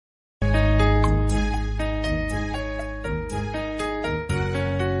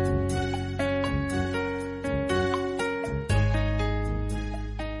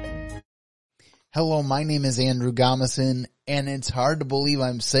Hello, my name is Andrew Gomison, and it's hard to believe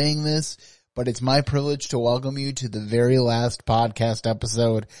I'm saying this, but it's my privilege to welcome you to the very last podcast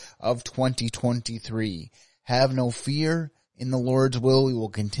episode of 2023. Have no fear. In the Lord's will, we will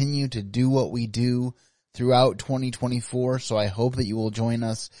continue to do what we do throughout 2024, so I hope that you will join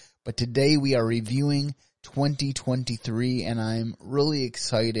us. But today we are reviewing 2023, and I'm really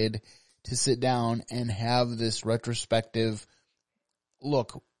excited to sit down and have this retrospective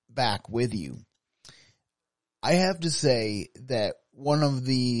look back with you. I have to say that one of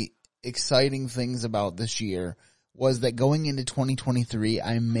the exciting things about this year was that going into 2023,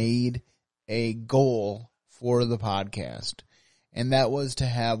 I made a goal for the podcast, and that was to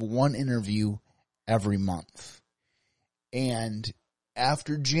have one interview every month. And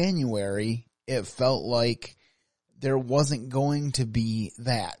after January, it felt like there wasn't going to be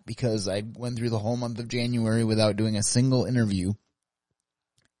that because I went through the whole month of January without doing a single interview.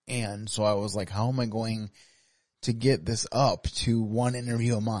 And so I was like, how am I going to get this up to one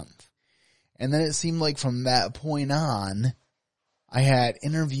interview a month? And then it seemed like from that point on, I had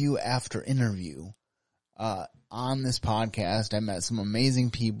interview after interview on this podcast. I met some amazing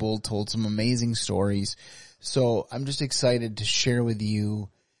people, told some amazing stories. So I'm just excited to share with you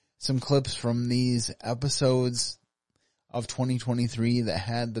some clips from these episodes of 2023 that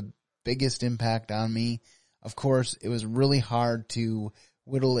had the biggest impact on me. Of course, it was really hard to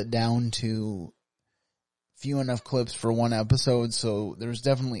whittle it down to few enough clips for one episode, so there's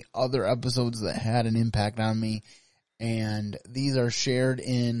definitely other episodes that had an impact on me, and these are shared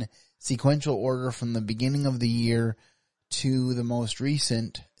in sequential order from the beginning of the year to the most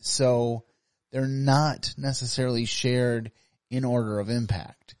recent, so they're not necessarily shared in order of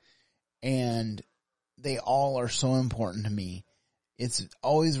impact, and they all are so important to me. It's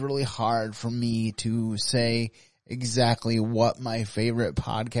always really hard for me to say exactly what my favorite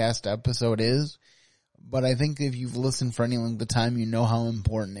podcast episode is, but I think if you've listened for any length of time, you know how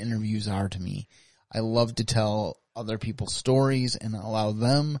important interviews are to me. I love to tell other people's stories and allow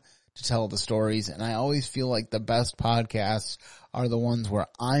them to tell the stories, and I always feel like the best podcasts are the ones where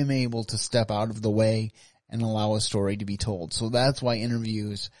I'm able to step out of the way and allow a story to be told. So that's why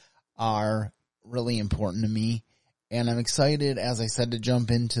interviews are really important to me, and I'm excited, as I said, to jump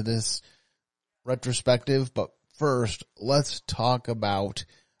into this retrospective, but first, let's talk about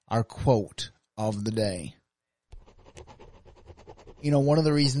our quote of the day. You know, one of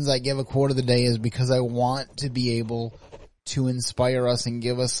the reasons I give a quote of the day is because I want to be able to inspire us and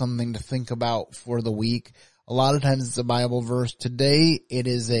give us something to think about for the week. A lot of times it's a Bible verse. Today it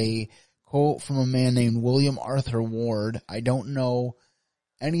is a quote from a man named William Arthur Ward. I don't know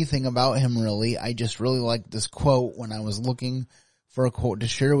anything about him really. I just really liked this quote when I was looking for a quote to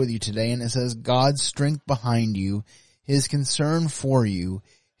share with you today, and it says, God's strength behind you, His concern for you,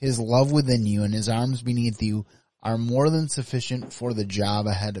 His love within you, and His arms beneath you are more than sufficient for the job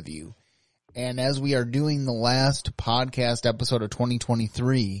ahead of you. And as we are doing the last podcast episode of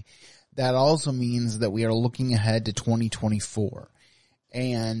 2023, that also means that we are looking ahead to 2024.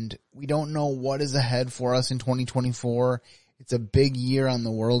 And we don't know what is ahead for us in 2024. It's a big year on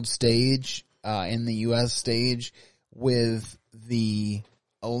the world stage, in the U.S. stage, with the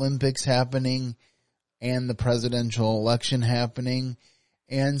Olympics happening and the presidential election happening.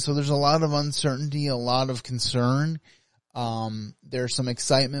 And so there's a lot of uncertainty, a lot of concern. There's some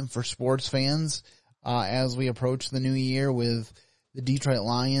excitement for sports fans as we approach the new year with the Detroit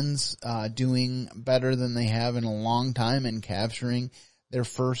Lions doing better than they have in a long time and capturing their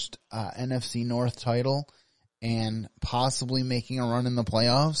first NFC North title and possibly making a run in the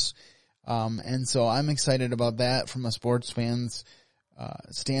playoffs. And so I'm excited about that from a sports fan's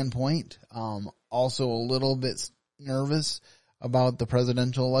standpoint. Also a little bit nervous about the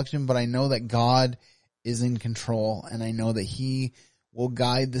presidential election, but I know that God is in control, and I know that He will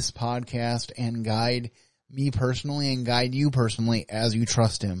guide this podcast and guide me personally and guide you personally as you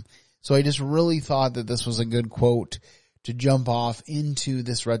trust Him. So I just really thought that this was a good quote to jump off into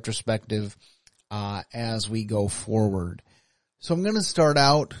this retrospective as we go forward. So I'm going to start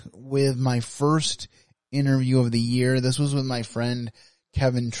out with my first interview of the year. This was with my friend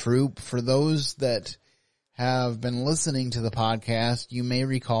Kevin Troop. For those that have been listening to the podcast, you may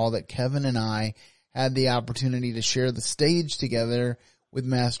recall that Kevin and I had the opportunity to share the stage together with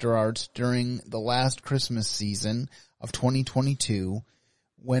Master Arts during the last Christmas season of 2022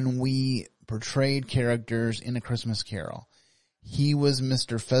 when we portrayed characters in A Christmas Carol. He was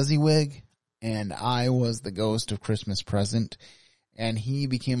Mr. Fezziwig, and I was the ghost of Christmas Present, and he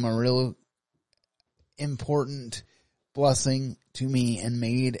became a real important blessing to me and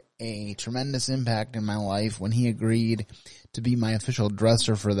made a tremendous impact in my life when he agreed to be my official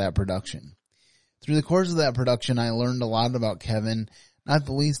dresser for that production. Through the course of that production, I learned a lot about Kevin, not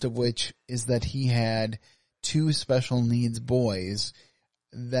the least of which is that he had 2 special needs boys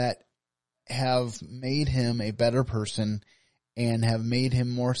that have made him a better person and have made him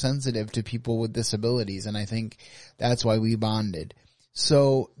more sensitive to people with disabilities. And I think that's why we bonded.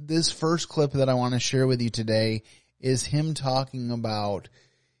 So this first clip that I want to share with you today is him talking about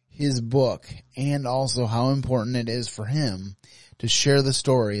his book and also how important it is for him to share the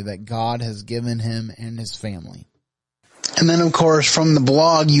story that God has given him and his family. And then, of course, from the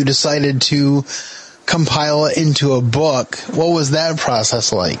blog, you decided to compile it into a book. What was that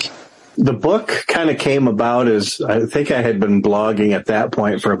process like? The book kind of came about as I think I had been blogging at that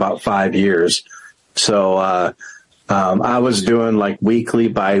point for about 5 years. So I was doing like weekly,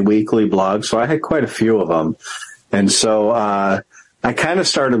 bi-weekly blogs. So I had quite a few of them. And so I kind of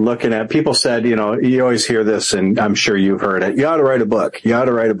started looking at, people said, you always hear this, and I'm sure you've heard it. You ought to write a book. You ought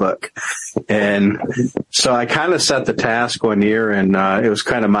to write a book. And so I kind of set the task one year, and it was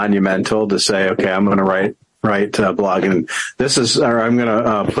kind of monumental to say, okay, I'm going to write blog, and I'm going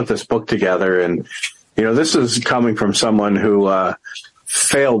to put this book together. And, this is coming from someone who,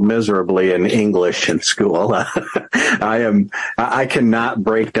 failed miserably in English in school. I cannot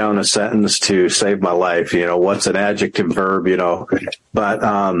break down a sentence to save my life. What's an adjective, verb,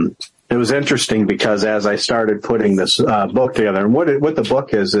 but, it was interesting because as I started putting this, book together, and what the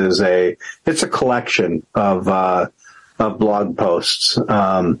book is it's a collection of blog posts.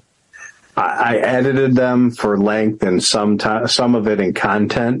 I edited them for length and some of it in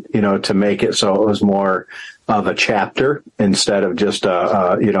content, to make it so it was more of a chapter instead of just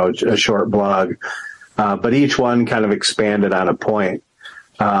a short blog. But each one kind of expanded on a point.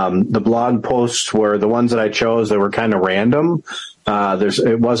 The blog posts were the ones that I chose that were kind of random.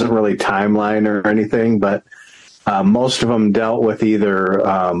 It wasn't really timeline or anything, but most of them dealt with either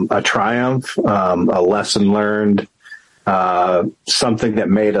a triumph, a lesson learned, something that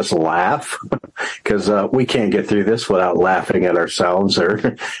made us laugh, because we can't get through this without laughing at ourselves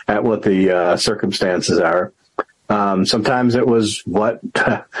or at what the circumstances are. Sometimes it was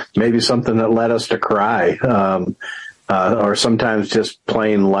maybe something that led us to cry, or sometimes just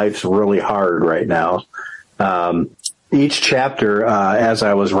plain life's really hard right now. Each chapter, as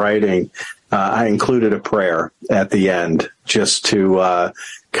I was writing, I included a prayer at the end just to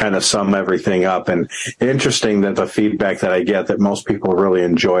kind of sum everything up. And interesting that the feedback that I get that most people really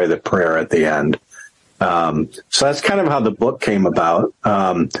enjoy the prayer at the end. So that's kind of how the book came about.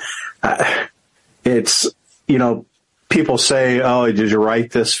 It's, people say, oh, did you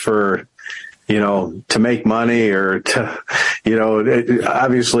write this for, to make money or to,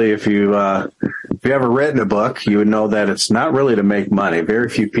 obviously if you ever written a book, you would know that it's not really to make money. Very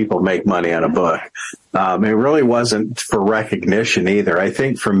few people make money on a book. It really wasn't for recognition either. I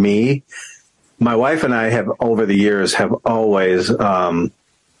think for me, my wife and I have over the years have always,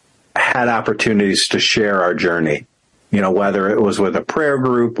 had opportunities to share our journey, whether it was with a prayer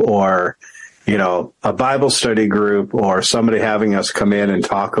group or, a Bible study group or somebody having us come in and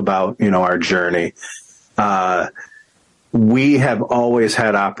talk about, our journey. We have always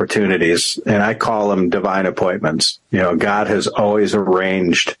had opportunities, and I call them divine appointments. God has always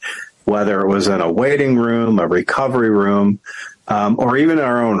arranged, whether it was in a waiting room, a recovery room, or even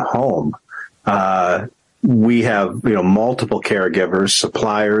our own home. We have, multiple caregivers,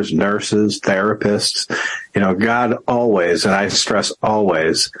 suppliers, nurses, therapists. God always, and I stress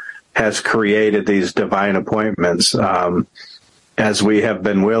always, has created these divine appointments, as we have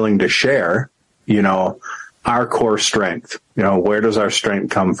been willing to share, our core strength. Where does our strength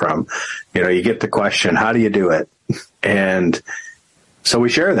come from? You get the question, how do you do it? And so we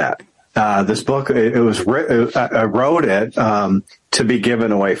share that. This book, I wrote it, to be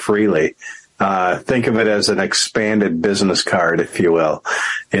given away freely. Think of it as an expanded business card, if you will.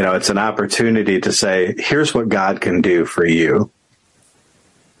 It's an opportunity to say, here's what God can do for you.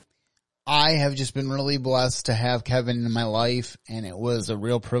 I have just been really blessed to have Kevin in my life, and it was a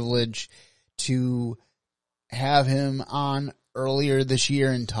real privilege to have him on earlier this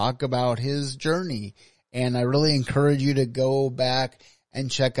year and talk about his journey. And I really encourage you to go back and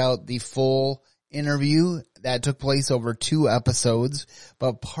check out the full interview that took place over 2 episodes.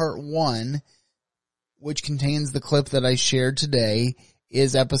 But part 1, which contains the clip that I shared today,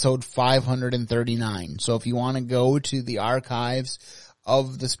 is episode 539. So if you want to go to the archives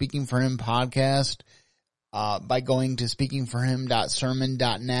of the Speaking for Him podcast, by going to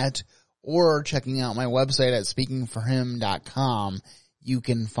speakingforhim.sermon.net or checking out my website at speakingforhim.com, you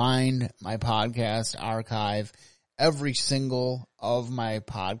can find my podcast archive. Every single of my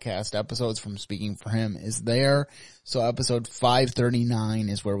podcast episodes from Speaking for Him is there. So episode 539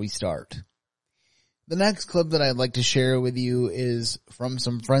 is where we start. The next clip that I'd like to share with you is from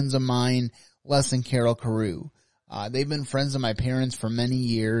some friends of mine, Les and Carol Carew. They've been friends of my parents for many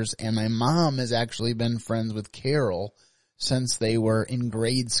years, and my mom has actually been friends with Carol since they were in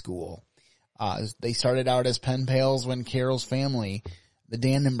grade school. They started out as pen pals when Carol's family, the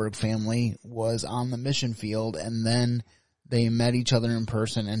Dannenberg family, was on the mission field, and then they met each other in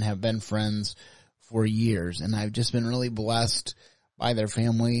person and have been friends for years. And I've just been really blessed by their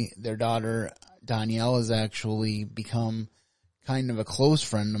family. Their daughter, Danielle, has actually become kind of a close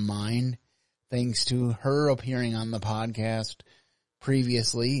friend of mine, thanks to her appearing on the podcast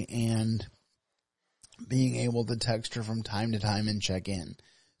previously and being able to text her from time to time and check in.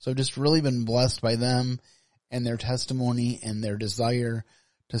 So I've just really been blessed by them and their testimony and their desire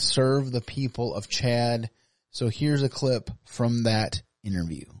to serve the people of Chad. So here's a clip from that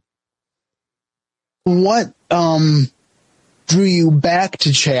interview. What drew you back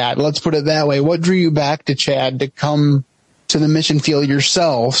to Chad? Let's put it that way. What drew you back to Chad to come to the mission field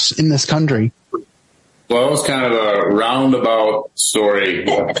yourselves in this country? Well, it was kind of a roundabout story.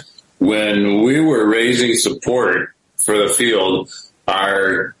 When we were raising support for the field,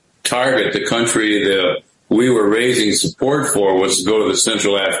 our target, the country that we were raising support for, was to go to the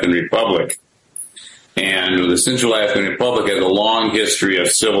Central African Republic. And the Central African Republic has a long history of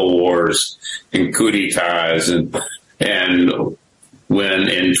civil wars and coup d'etats. And when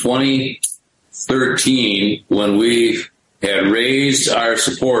in 2013, when we had raised our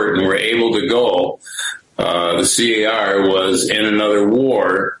support and were able to go, the CAR was in another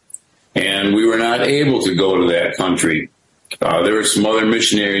war, and we were not able to go to that country. There were some other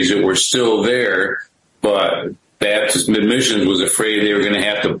missionaries that were still there, but Baptist Missions was afraid they were going to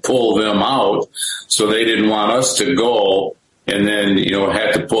have to pull them out, so they didn't want us to go and then,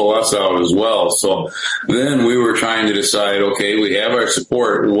 had to pull us out as well. So then we were trying to decide, okay, we have our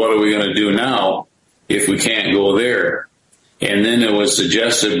support. What are we going to do now if we can't go there? And then it was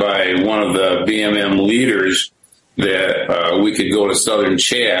suggested by one of the BMM leaders that we could go to southern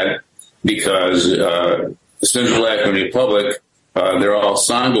Chad because the Central African Republic, they're all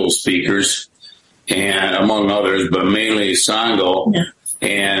Sango speakers, and among others, but mainly Sango. Yeah.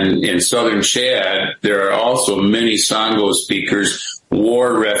 And in southern Chad, there are also many Sango speakers,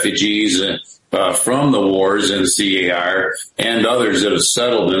 war refugees from the wars in CAR, and others that have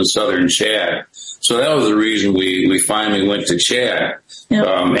settled in southern Chad. So that was the reason we finally went to Chad. Yep.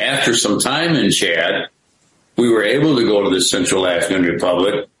 After some time in Chad, we were able to go to the Central African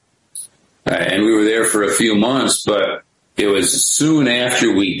Republic, and we were there for a few months, but it was soon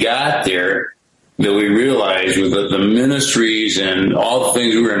after we got there that we realized that the ministries and all the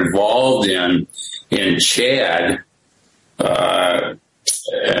things we were involved in Chad, that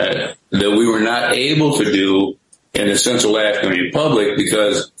we were not able to do in the Central African Republic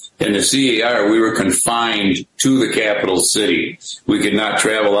because in the CAR, we were confined to the capital city. We could not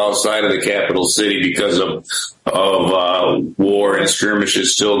travel outside of the capital city because of war and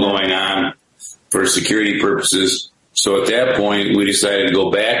skirmishes still going on for security purposes. So at that point, we decided to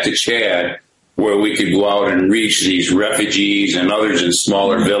go back to Chad, where we could go out and reach these refugees and others in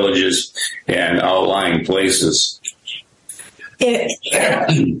smaller villages and outlying places.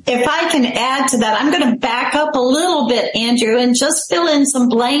 If I can add to that, I'm going to back up a little bit, Andrew, and just fill in some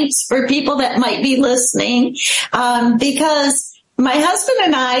blanks for people that might be listening, because my husband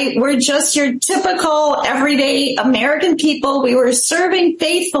and I were just your typical everyday American people. We were serving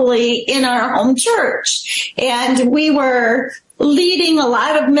faithfully in our home church, and we were leading a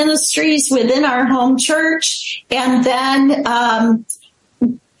lot of ministries within our home church. And then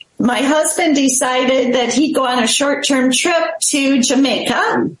my husband decided that he'd go on a short-term trip to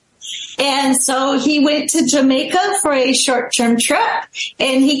Jamaica. And so he went to Jamaica for a short-term trip,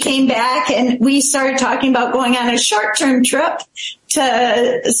 and he came back, and we started talking about going on a short-term trip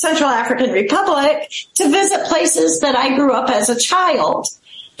to Central African Republic to visit places that I grew up as a child.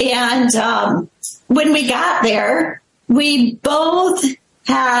 And when we got there, we both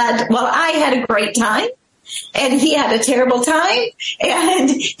I had a great time, and he had a terrible time. And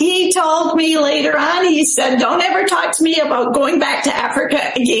he told me later on, he said, "Don't ever talk to me about going back to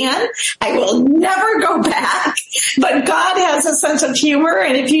Africa again. I will never go back." But God has a sense of humor,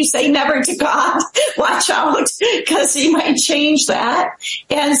 and if you say never to God, watch out, because he might change that.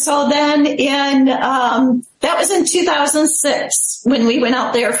 And so then that was in 2006 when we went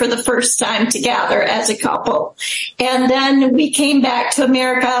out there for the first time together as a couple. And then we came back to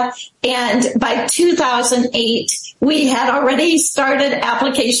America, and by 2008, we had already started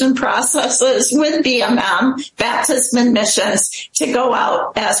application processes with BMM, Baptist Missions, to go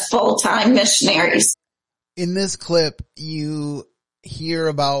out as full-time missionaries. In this clip, you hear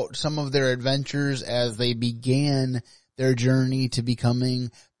about some of their adventures as they began their journey to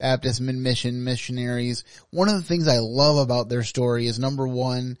becoming Baptist mid-mission missionaries. One of the things I love about their story is, number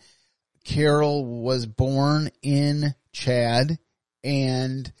one, Carol was born in Chad,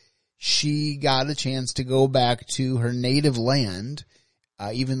 and she got a chance to go back to her native land,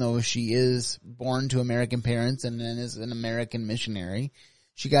 even though she is born to American parents and then is an American missionary.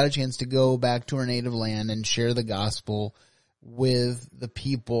 She got a chance to go back to her native land and share the gospel with the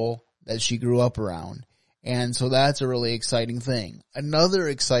people that she grew up around. And so that's a really exciting thing. Another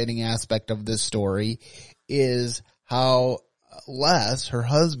exciting aspect of this story is how Les, her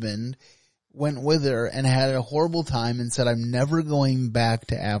husband, went with her and had a horrible time and said, I'm never going back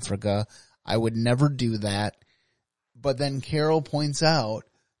to Africa. I would never do that. But then Carol points out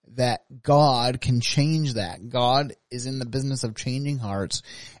that God can change that. God is in the business of changing hearts,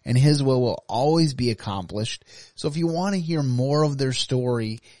 and his will always be accomplished. So if you want to hear more of their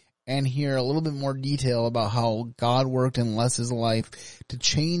story and hear a little bit more detail about how God worked in Les's life to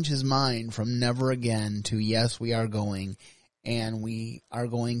change his mind from never again to yes, we are going, and we are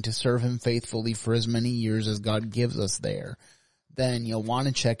going to serve him faithfully for as many years as God gives us there, then you'll want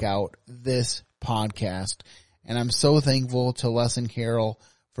to check out this podcast. And I'm so thankful to Les and Carol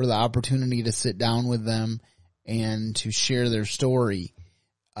for the opportunity to sit down with them and to share their story.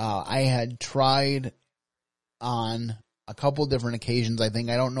 I had tried on a couple different occasions, I think.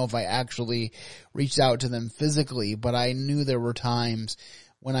 I don't know if I actually reached out to them physically, but I knew there were times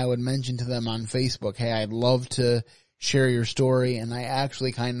when I would mention to them on Facebook, hey, I'd love to share your story. And I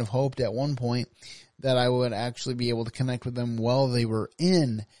actually kind of hoped at one point that I would actually be able to connect with them while they were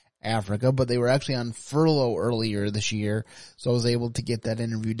in Africa, but they were actually on furlough earlier this year, so I was able to get that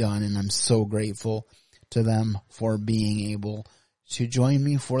interview done, and I'm so grateful to them for being able to join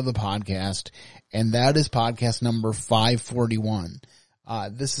me for the podcast, and that is podcast number 541.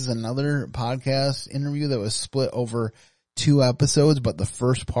 This is another podcast interview that was split over 2 episodes, but the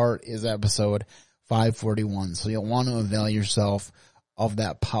first part is episode 541, so you'll want to avail yourself of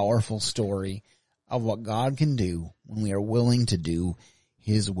that powerful story of what God can do when we are willing to do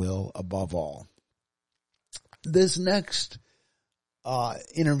his will above all. This next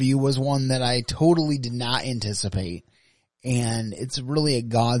interview was one that I totally did not anticipate, and it's really a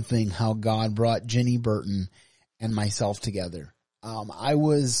God thing how God brought Jenny Burton and myself together. I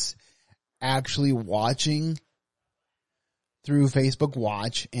was actually watching through Facebook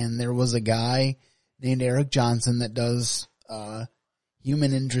Watch, and there was a guy named Eric Johnson that does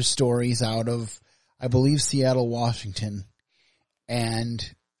human interest stories out of, I believe, Seattle, Washington. And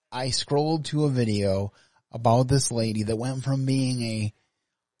I scrolled to a video about this lady that went from being a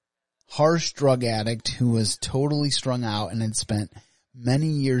harsh drug addict who was totally strung out and had spent many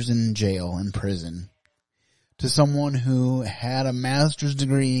years in jail and prison to someone who had a master's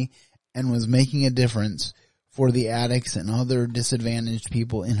degree and was making a difference for the addicts and other disadvantaged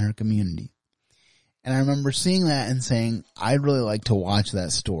people in her community. And I remember seeing that and saying, I'd really like to watch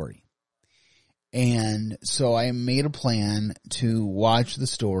that story. And so I made a plan to watch the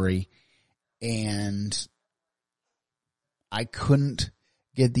story, and I couldn't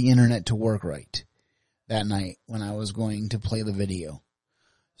get the internet to work right that night when I was going to play the video.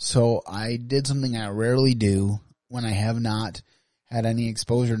 So I did something I rarely do when I have not had any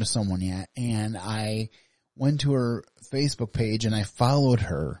exposure to someone yet, and I went to her Facebook page and I followed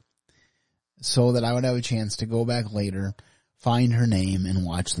her so that I would have a chance to go back later, find her name, and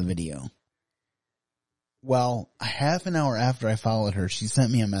watch the video. Well, half an hour after I followed her, she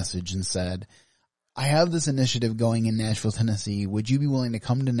sent me a message and said, I have this initiative going in Nashville, Tennessee. Would you be willing to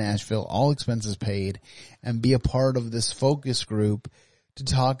come to Nashville, all expenses paid, and be a part of this focus group to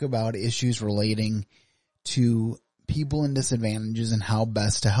talk about issues relating to people in disadvantages and how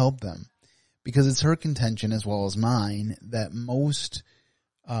best to help them? Because it's her contention as well as mine that most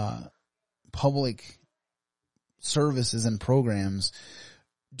public services and programs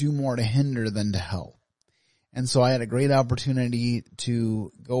do more to hinder than to help. And so I had a great opportunity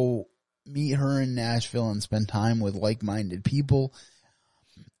to go meet her in Nashville and spend time with like-minded people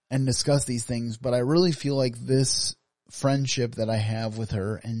and discuss these things. But I really feel like this friendship that I have with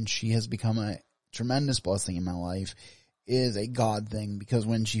her, and she has become a tremendous blessing in my life, is a God thing. Because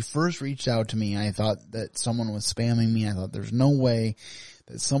when she first reached out to me, I thought that someone was spamming me. I thought there's no way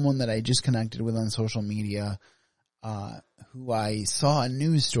that someone that I just connected with on social media who I saw a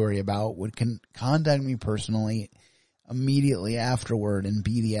news story about would contact me personally immediately afterward and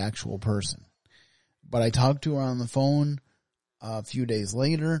be the actual person. But I talked to her on the phone a few days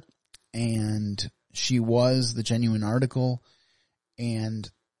later, and she was the genuine article. And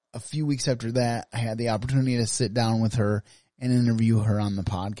a few weeks after that, I had the opportunity to sit down with her and interview her on the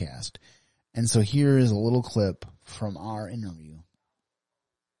podcast. And so here is a little clip from our interview.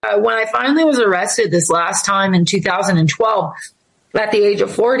 When I finally was arrested this last time in 2012, at the age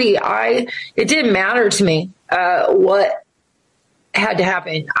of 40, it didn't matter to me what had to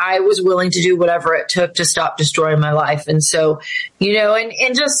happen. I was willing to do whatever it took to stop destroying my life. And so,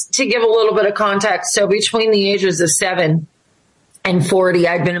 and just to give a little bit of context, so between the ages of 7 and 40,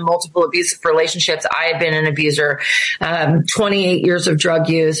 I'd been in multiple abusive relationships. I had been an abuser, 28 years of drug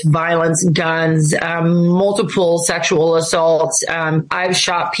use, violence, guns, multiple sexual assaults. I've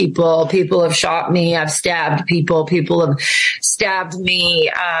shot people. People have shot me. I've stabbed people. People have stabbed me.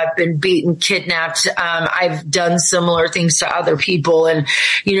 I've been beaten, kidnapped. I've done similar things to other people. And,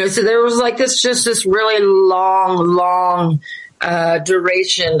 so there was like this really long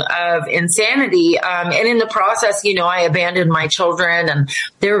duration of insanity. And in the process, I abandoned my children and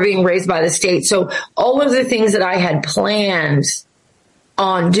they were being raised by the state. So all of the things that I had planned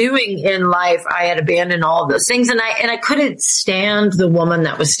on doing in life, I had abandoned all of those things. And I couldn't stand the woman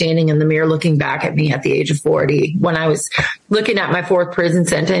that was standing in the mirror looking back at me at the age of 40 when I was looking at my 4th prison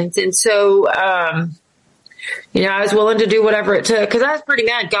sentence. And so, I was willing to do whatever it took because I was pretty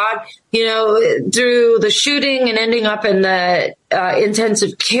mad. God, through the shooting and ending up in the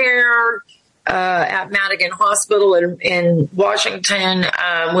intensive care at Madigan Hospital in Washington,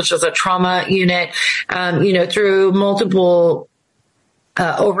 which was a trauma unit, through multiple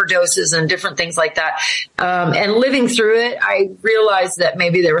overdoses and different things like that. And living through it, I realized that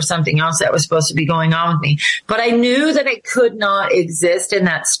maybe there was something else that was supposed to be going on with me. But I knew that I could not exist in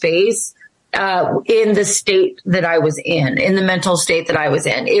that space in the state that I was in the mental state that I was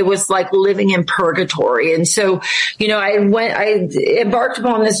in. It was like living in purgatory. And so, I embarked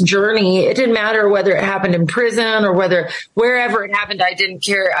upon this journey. It didn't matter whether it happened in prison or wherever it happened, I didn't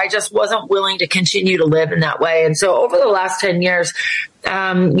care. I just wasn't willing to continue to live in that way. And so over the last 10 years,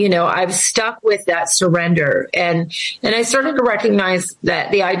 I've stuck with that surrender and I started to recognize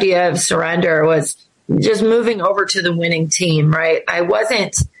that the idea of surrender was just moving over to the winning team, right? I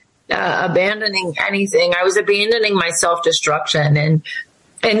wasn't abandoning anything. I was abandoning my self-destruction.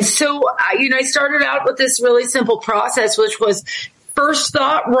 And so, I started out with this really simple process, which was first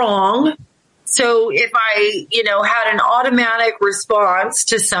thought wrong. So if I, had an automatic response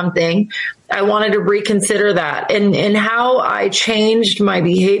to something, I wanted to reconsider that. And how I changed my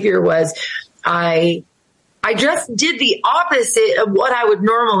behavior was I just did the opposite of what I would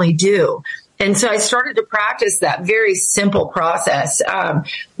normally do. And so I started to practice that very simple process.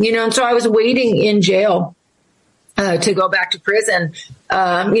 And so I was waiting in jail to go back to prison.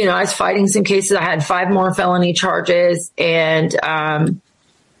 I was fighting some cases. I had 5 more felony charges and I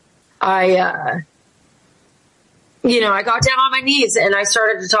got down on my knees and I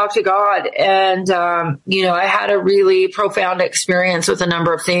started to talk to God. And, I had a really profound experience with a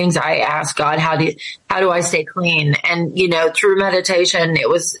number of things. I asked God, how do I stay clean? And, through meditation, it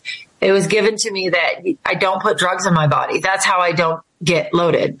was given to me that I don't put drugs in my body. That's how I don't get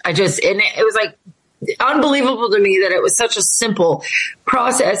loaded. And it was like unbelievable to me that it was such a simple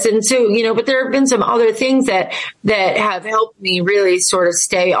process. And so, but there have been some other things that have helped me really sort of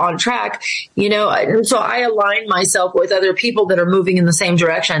stay on track, and so I align myself with other people that are moving in the same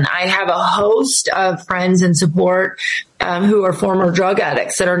direction. I have a host of friends and support who are former drug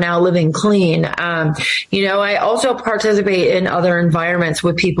addicts that are now living clean. I also participate in other environments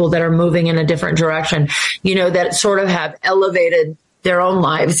with people that are moving in a different direction, that sort of have elevated their own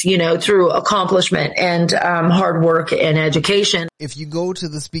lives, through accomplishment and hard work and education. If you go to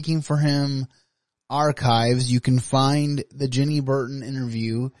the Speaking for Him archives, you can find the Jenny Burton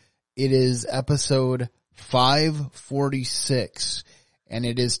interview. It is episode 546, and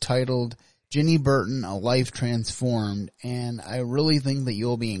it is titled Jenny Burton, A Life Transformed. And I really think that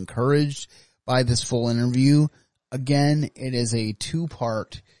you'll be encouraged by this full interview. Again, it is a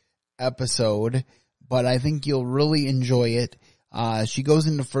 2-part episode, but I think you'll really enjoy it. She goes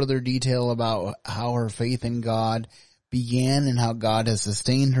into further detail about how her faith in God began and how God has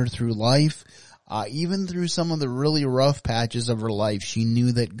sustained her through life. Even through some of the really rough patches of her life, she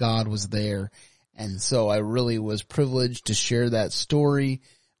knew that God was there. And so I really was privileged to share that story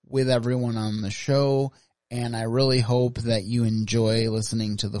with everyone on the show. And I really hope that you enjoy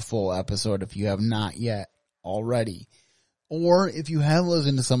listening to the full episode if you have not yet already. Or if you have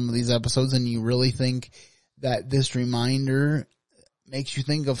listened to some of these episodes and you really think that this reminder makes you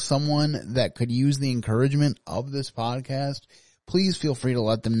think of someone that could use the encouragement of this podcast, please feel free to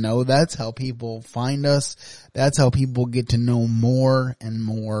let them know. That's how people find us. That's how people get to know more and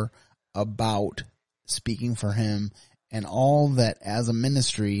more about Speaking for Him and all that as a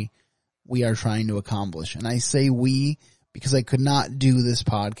ministry we are trying to accomplish. And I say we because I could not do this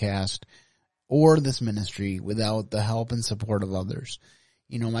podcast or this ministry without the help and support of others.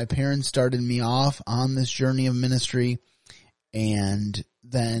 You know, my parents started me off on this journey of ministry, and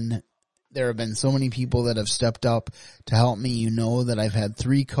then there have been so many people that have stepped up to help me. You know that I've had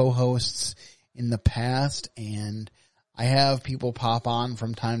 3 co-hosts in the past, and I have people pop on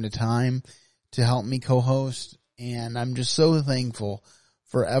from time to time to help me co-host, and I'm just so thankful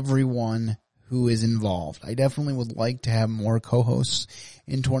for everyone who is involved. I definitely would like to have more co-hosts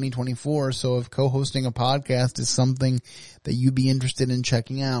in 2024, so if co-hosting a podcast is something that you'd be interested in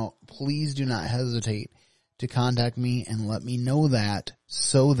checking out, please do not hesitate to contact me and let me know that,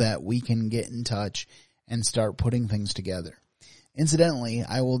 so that we can get in touch and start putting things together. Incidentally,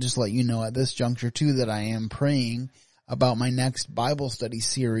 I will just let you know at this juncture too that I am praying about my next Bible study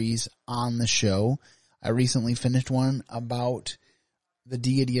series on the show. I recently finished one about the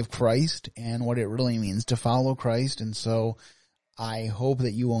deity of Christ and what it really means to follow Christ, and so I hope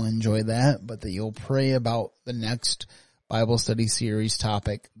that you will enjoy that, but that you'll pray about the next Bible study series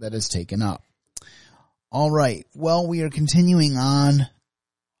topic that is taken up. All right. Well, we are continuing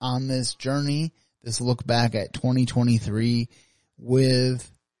on this journey, this look back at 2023, with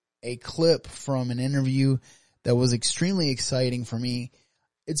a clip from an interview that was extremely exciting for me.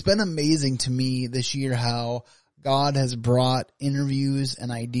 It's been amazing to me this year how God has brought interviews and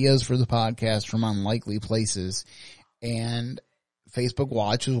ideas for the podcast from unlikely places, and Facebook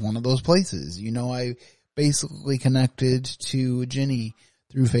Watch was one of those places. You know, I basically connected to Ginny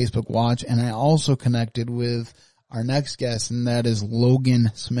through Facebook Watch, and I also connected with our next guest, and that is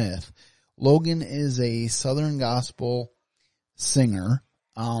Logan Smith. Logan is a Southern gospel singer,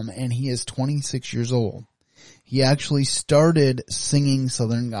 and he is 26 years old. He actually started singing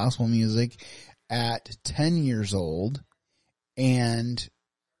Southern gospel music at 10 years old, and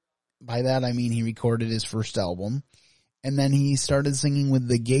by that I mean he recorded his first album, and then he started singing with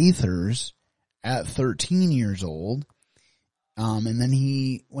the Gaithers at 13 years old. And then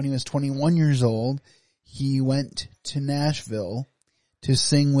when he was 21 years old, he went to Nashville to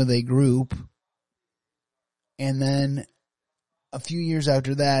sing with a group. And then a few years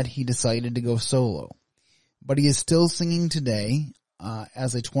after that, he decided to go solo. But he is still singing today,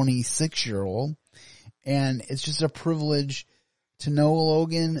 as a 26-year-old. And it's just a privilege to know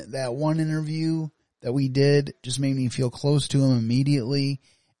Logan. That one interview that we did just made me feel close to him immediately.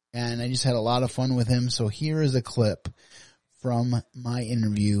 And I just had a lot of fun with him. So here is a clip from my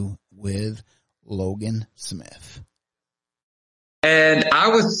interview with Logan Smith. And I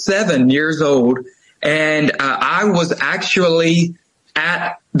was 7 years old, and I was actually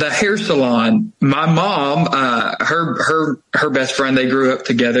at the hair salon. My mom, her best friend, they grew up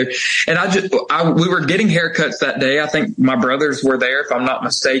together, and we were getting haircuts that day. I think my brothers were there, if I'm not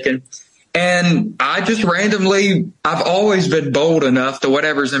mistaken. And I just randomly, I've always been bold enough to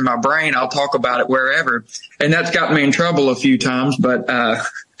whatever's in my brain, I'll talk about it wherever. And that's got me in trouble a few times, but,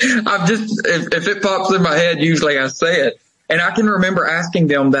 I've just, if it pops in my head, usually I say it. And I can remember asking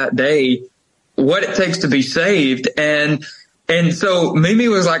them that day what it takes to be saved. And so Mimi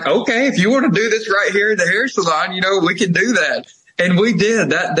was like, okay, if you want to do this right here in the hair salon, you know, we can do that. And we did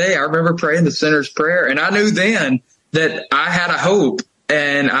that day. I remember praying the sinner's prayer, and I knew then that I had a hope.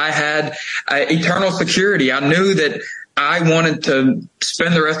 And I had eternal security. I knew that I wanted to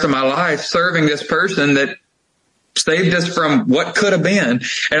spend the rest of my life serving this person that saved us from what could have been.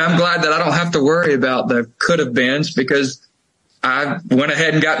 And I'm glad that I don't have to worry about the could have beens, because I went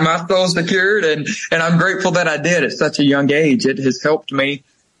ahead and got my soul secured. And I'm grateful that I did at such a young age. It has helped me.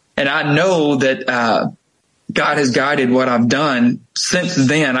 And I know that God has guided what I've done since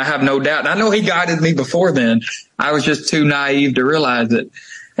then. I have no doubt. I know he guided me before then. I was just too naive to realize it.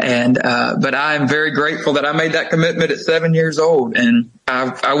 And, but I am very grateful that I made that commitment at 7 years old, and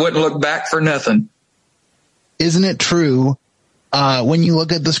I wouldn't look back for nothing. Isn't it true? When you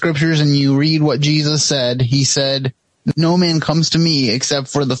look at the scriptures and you read what Jesus said, he said, no man comes to me except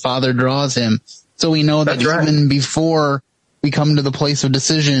for the Father draws him. So we know that even before we come to the place of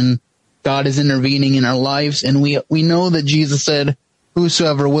decision, God is intervening in our lives. And we know that Jesus said,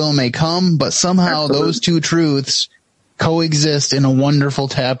 whosoever will may come, but somehow those two truths coexist in a wonderful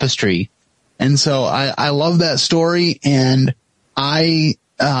tapestry. And so I love that story, and I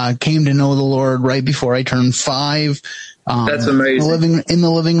came to know the Lord right before I turned 5. That's amazing. In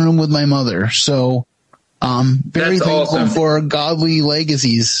the living room with my mother. So very That's thankful awesome. for godly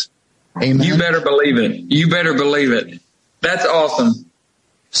legacies. Amen. You better believe it. You better believe it. That's awesome.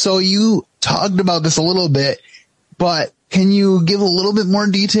 So you talked about this a little bit, but can you give a little bit more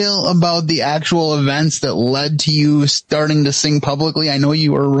detail about the actual events that led to you starting to sing publicly? I know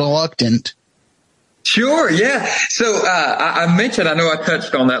you were reluctant. Sure, yeah. So I mentioned, I know I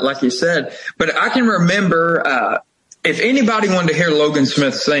touched on that, like you said, but I can remember if anybody wanted to hear Logan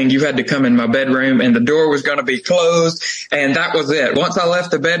Smith sing, you had to come in my bedroom, and the door was going to be closed, and that was it. Once I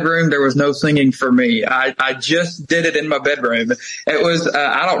left the bedroom, there was no singing for me. I just did it in my bedroom. It was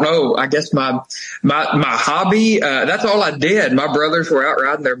I don't know, I guess my hobby. That's all I did. My brothers were out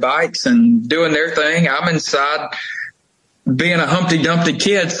riding their bikes and doing their thing. I'm inside being a Humpty Dumpty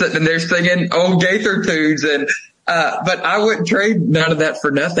kid sitting there singing old Gaither tunes. And but I wouldn't trade none of that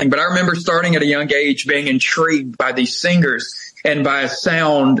for nothing. But I remember starting at a young age being intrigued by these singers and by a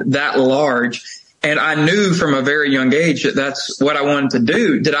sound that large. And I knew from a very young age that that's what I wanted to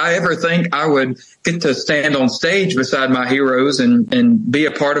do. Did I ever think I would get to stand on stage beside my heroes and be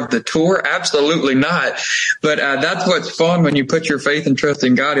a part of the tour? Absolutely not. But that's what's fun when you put your faith and trust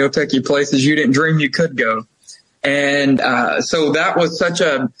in God. He'll take you places you didn't dream you could go. And so that was such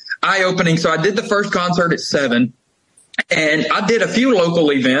a eye-opening. So I did the first concert at 7, and I did a few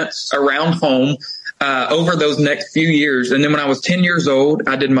local events around home over those next few years. And then when I was 10 years old,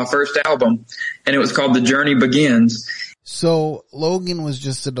 I did my first album, and it was called The Journey Begins. So Logan was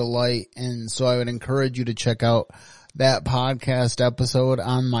just a delight, and so I would encourage you to check out that podcast episode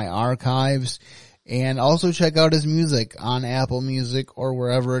on my archives. And also check out his music on Apple Music or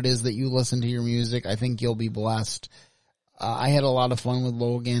wherever it is that you listen to your music. I think you'll be blessed. I had a lot of fun with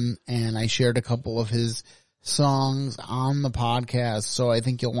Logan, and I shared a couple of his songs on the podcast. So I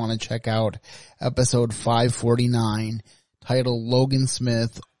think you'll want to check out episode 549, titled Logan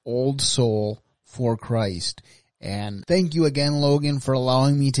Smith, Old Soul for Christ. And thank you again, Logan, for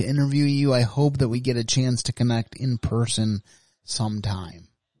allowing me to interview you. I hope that we get a chance to connect in person sometime.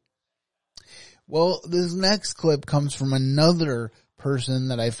 Well, this next clip comes from another person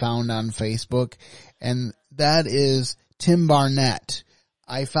that I found on Facebook, and that is Tim Barnett.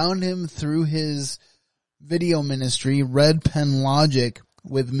 I found him through his video ministry, Red Pen Logic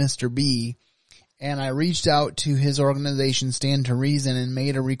with Mr. B, and I reached out to his organization, Stand to Reason, and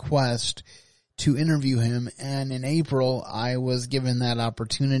made a request to interview him, and in April, I was given that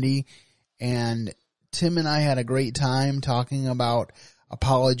opportunity, and Tim and I had a great time talking about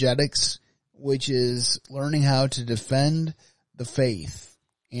apologetics, which is learning how to defend the faith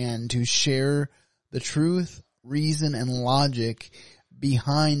and to share the truth, reason, and logic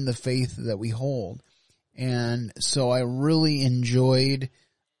behind the faith that we hold. And so I really enjoyed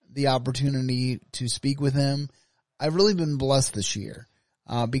the opportunity to speak with him. I've really been blessed this year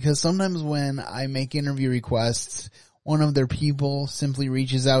because sometimes when I make interview requests, one of their people simply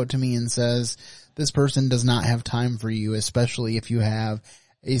reaches out to me and says, this person does not have time for you, especially if you have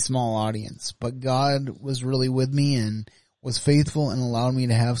a small audience. But God was really with me and was faithful and allowed me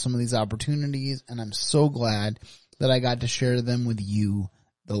to have some of these opportunities, and I'm so glad that I got to share them with you,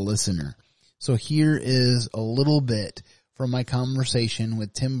 the listener. So here is a little bit from my conversation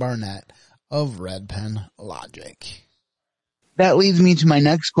with Tim Barnett of Red Pen Logic. That leads me to my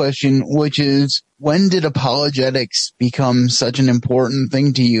next question, which is, when did apologetics become such an important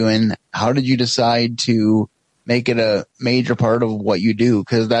thing to you, and how did you decide to make it a major part of what you do?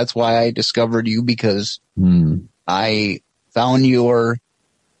 Because that's why I discovered you, because I found your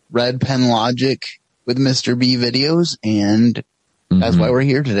Red Pen Logic with Mr. B videos, and that's why we're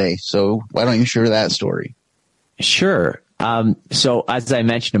here today. So why don't you share that story? Sure. So as I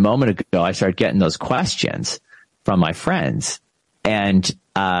mentioned a moment ago, I started getting those questions from my friends. And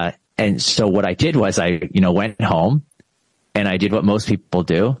so what I did was I went home and I did what most people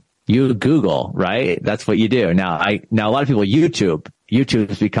do. You Google, right? That's what you do. Now a lot of people YouTube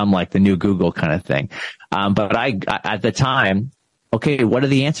has become like the new Google kind of thing. But I at the time, okay, what are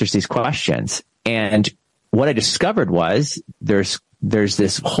the answers to these questions? And what I discovered was there's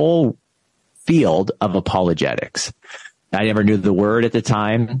this whole field of apologetics. I never knew the word at the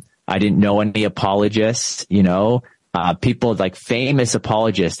time. I didn't know any apologists, people like famous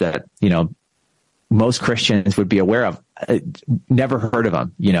apologists that, most Christians would be aware of. Never heard of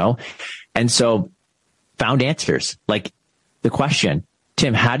them, and so found answers like the question,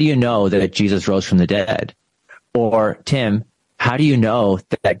 Tim, how do you know that Jesus rose from the dead? Or Tim, how do you know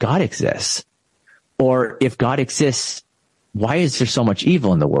that God exists? Or if God exists, why is there so much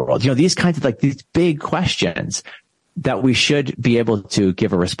evil in the world? These kinds of these big questions that we should be able to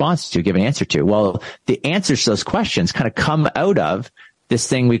give a response to, give an answer to. Well, the answers to those questions kind of come out of this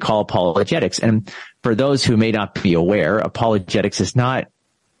thing we call apologetics. And for those who may not be aware, apologetics is not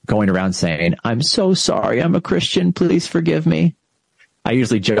going around saying, I'm so sorry, I'm a Christian, please forgive me. I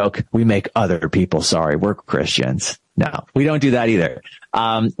usually joke, we make other people sorry, we're Christians. No, we don't do that either.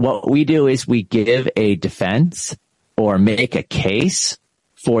 What we do is we give a defense or make a case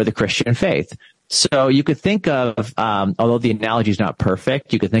for the Christian faith. So you could think of, although the analogy is not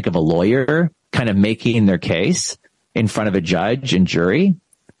perfect, you could think of a lawyer kind of making their case in front of a judge and jury.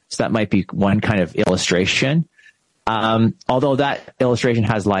 So that might be one kind of illustration. Although that illustration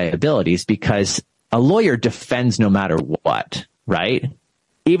has liabilities because a lawyer defends no matter what, right?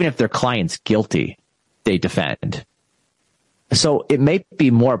 Even if their client's guilty, they defend. So it may be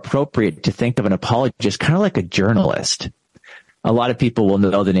more appropriate to think of an apologist kind of like a journalist. A lot of people will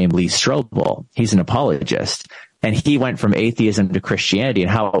know the name Lee Strobel. He's an apologist, and he went from atheism to Christianity,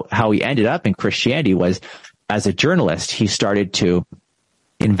 and how he ended up in Christianity was, as a journalist, he started to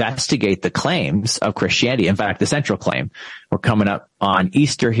investigate the claims of Christianity. In fact, the central claim, we're coming up on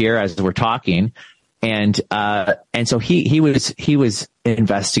Easter here as we're talking. And so he was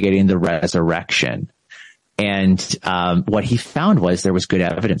investigating the resurrection. And, what he found was there was good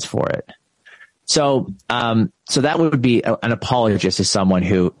evidence for it. So that would be an apologist is someone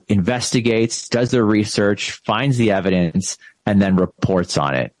who investigates, does their research, finds the evidence, and then reports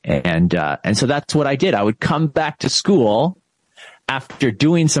on it. And so that's what I did. I would come back to school after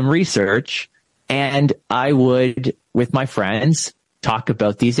doing some research, and I would, with my friends, talk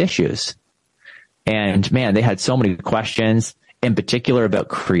about these issues. And man, they had so many questions, in particular about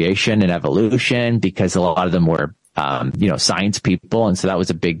creation and evolution, because a lot of them were, science people. And so that was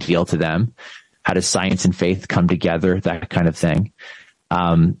a big deal to them. How does science and faith come together? That kind of thing.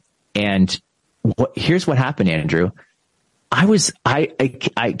 Here's what happened, Andrew. I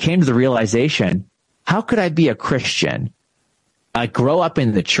came to the realization, how could I be a Christian? I grow up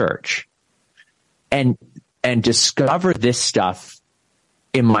in the church and discover this stuff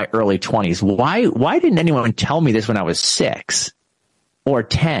in my early 20s. Why didn't anyone tell me this when I was 6 or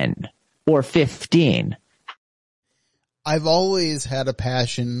 10 or 15? I've always had a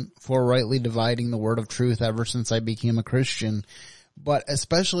passion for rightly dividing the word of truth ever since I became a Christian, but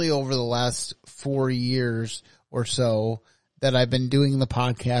especially over the last 4 years or so that I've been doing the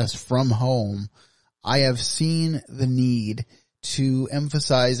podcast from home, I have seen the need to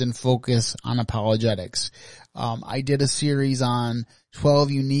emphasize and focus on apologetics. I did a series on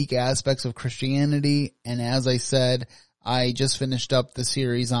 12 unique aspects of Christianity, and as I said, I just finished up the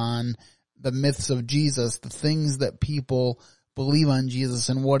series on the myths of Jesus, the things that people believe on Jesus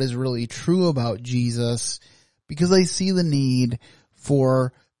and what is really true about Jesus, because I see the need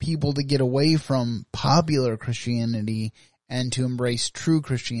for people to get away from popular Christianity and to embrace true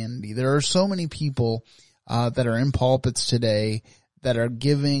Christianity. There are so many people that are in pulpits today that are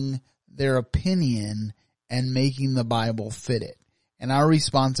giving their opinion and making the Bible fit it. And our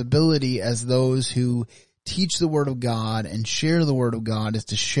responsibility as those who teach the Word of God and share the Word of God is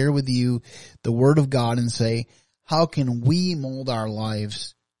to share with you the Word of God and say, how can we mold our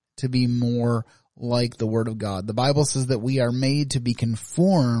lives to be more like the Word of God? The Bible says that we are made to be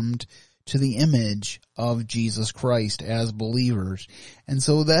conformed to the image of Jesus Christ as believers. And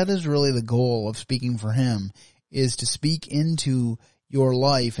so that is really the goal of Speaking for Him, is to speak into your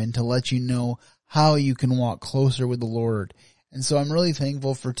life and to let you know how you can walk closer with the Lord. And so I'm really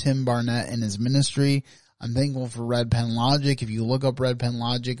thankful for Tim Barnett and his ministry. I'm thankful for Red Pen Logic. If you look up Red Pen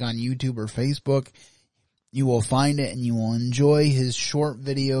Logic on YouTube or Facebook, you will find it and you will enjoy his short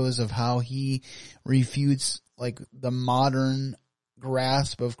videos of how he refutes like the modern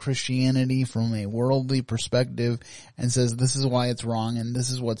grasp of Christianity from a worldly perspective and says this is why it's wrong and this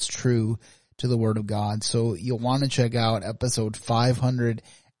is what's true to the Word of God. So you'll want to check out episode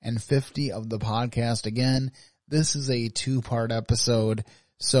 550 of the podcast. Again, this is a 2-part episode,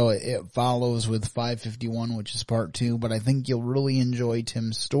 so it follows with 551, which is part 2, but I think you'll really enjoy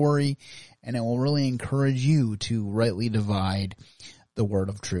Tim's story and it will really encourage you to rightly divide the word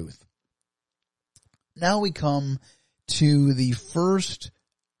of truth. Now we come to the first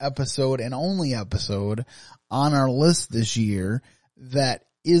episode and only episode on our list this year that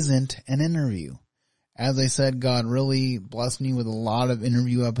isn't an interview. As I said, God really blessed me with a lot of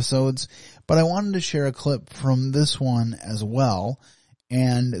interview episodes, but I wanted to share a clip from this one as well.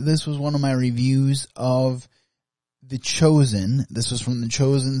 And this was one of my reviews of The Chosen. This was from The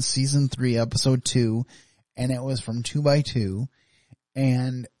Chosen season 3, episode 2, and it was from 2x2.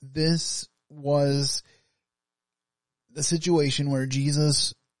 And this was the situation where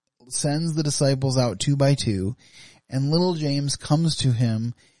Jesus sends the disciples out 2x2, and little James comes to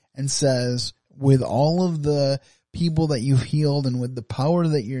him and says, with all of the people that you've healed and with the power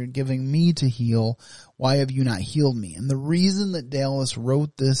that you're giving me to heal, why have you not healed me? And the reason that Dallas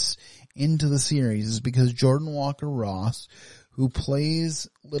wrote this into the series is because Jordan Walker Ross, who plays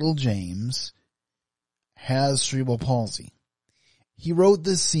little James, has cerebral palsy. He wrote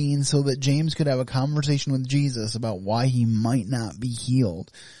this scene so that James could have a conversation with Jesus about why he might not be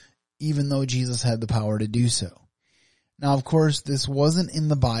healed. even though Jesus had the power to do so. Now, of course, this wasn't in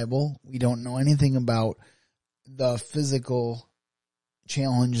the Bible. We don't know anything about the physical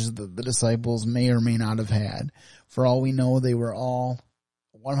challenges that the disciples may or may not have had. For all we know, they were all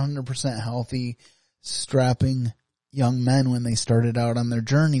 100% healthy, strapping young men when they started out on their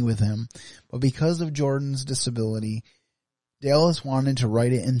journey with him. But because of Jordan's disability, Dallas wanted to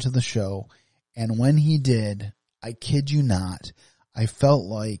write it into the show. And when he did, I kid you not, I felt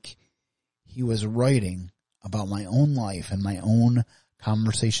like he was writing about my own life and my own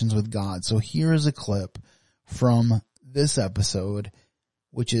conversations with God. So here is a clip from this episode,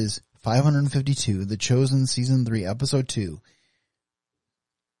 which is 552, The Chosen Season 3, Episode 2.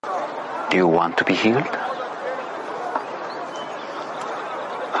 Do you want to be healed?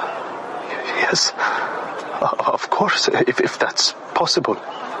 Yes, of course, if that's possible.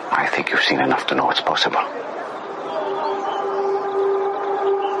 I think you've seen enough to know it's possible.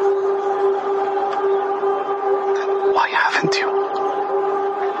 Why haven't you?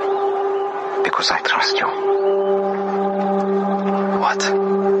 Because I trust you. What?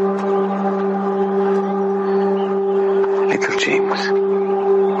 Little James.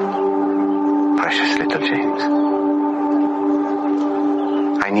 Precious little James.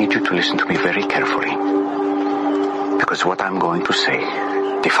 I need you to listen to me very carefully. Because what I'm going to say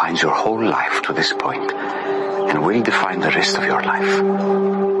defines your whole life to this point and will define the rest of your life.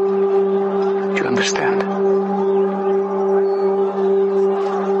 Do you understand?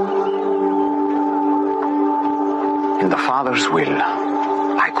 In the Father's will,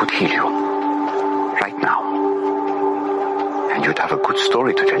 I could heal you right now. And you'd have a good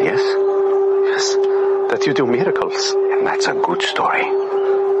story to tell, yes? Yes, that you do miracles. And that's a good story.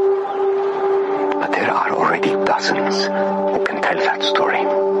 But there are already dozens who can tell that story.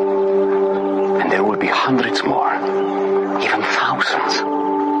 And there will be hundreds more, even thousands.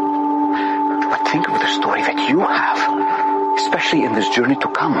 But think of the story that you have, especially in this journey to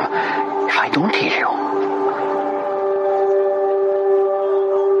come, if I don't heal you.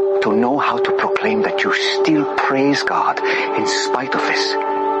 To know how to proclaim that you still praise God in spite of this.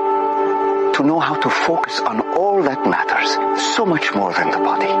 To know how to focus on all that matters, so much more than the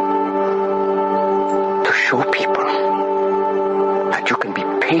body. To show people that you can be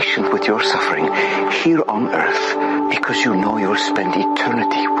patient with your suffering here on earth because you know you'll spend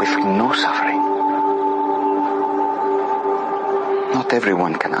eternity with no suffering. Not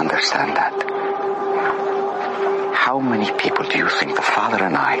everyone can understand that. How many people do you think the Father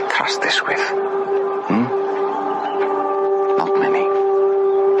and I trust this with? Not many.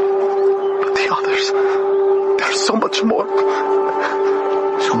 But the others, there's so much more.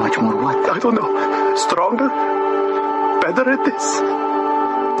 So much more what? I don't know. Stronger? Better at this?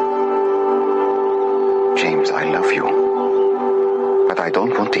 James, I love you. But I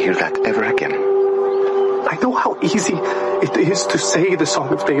don't want to hear that ever again. I know how easy it is to say the Song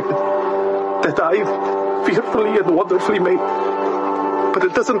of David. That I've fearfully and wonderfully made. But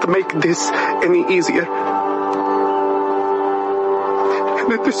it doesn't make this any easier.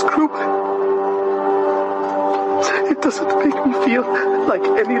 And in this group, it doesn't make me feel like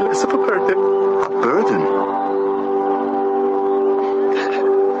any less of a burden. A burden?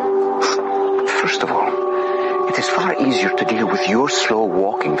 First of all, it is far easier to deal with your slow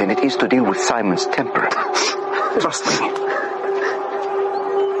walking than it is to deal with Simon's temper. Trust me.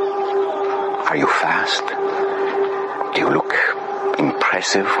 Are you fast? Do you look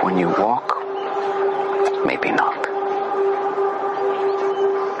impressive when you walk? Maybe not.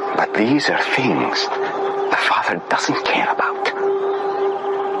 But these are things the Father doesn't care about.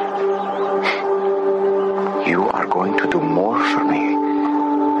 You are going to do more for me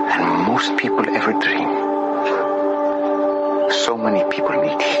than most people ever dream. So many people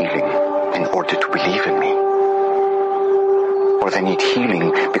need healing in order to believe in me. Or they need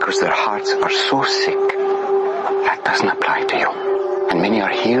healing because their hearts are so sick. That doesn't apply to you. And many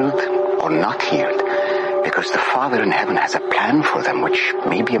are healed or not healed because the Father in heaven has a plan for them which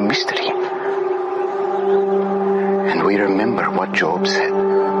may be a mystery. And we remember what Job said.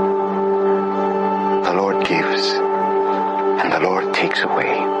 The Lord gives and the Lord takes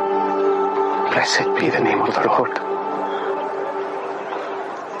away. Blessed be the name of the Lord.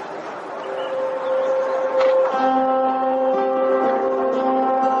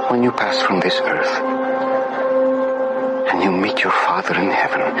 When you pass from this earth and you meet your Father in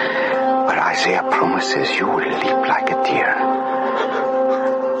heaven, where Isaiah promises you will leap like a deer,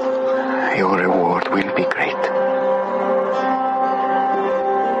 your reward will be great.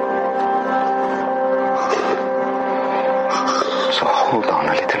 So hold on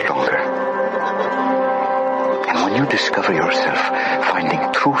a little longer. And when you you discover yourself finding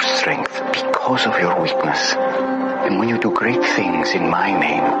true strength because of your weakness, and when you do great things in my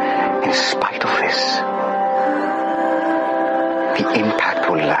name, in spite of this, the impact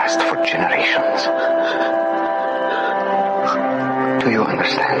will last for generations. Do you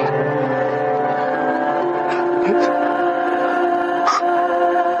understand?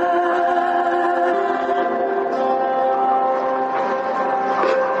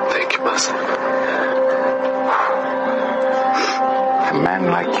 Thank you, Master. A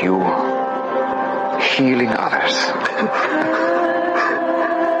man like you, healing others.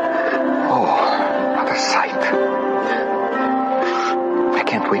 Oh, what a sight. I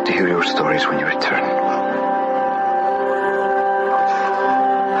can't wait to hear your stories when you return.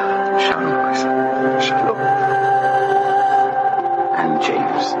 Shalom, Master. Shalom. And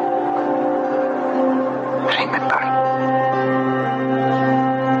James. Remember,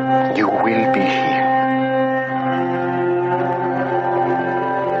 you will be here.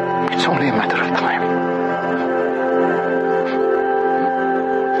 It's only a matter of time.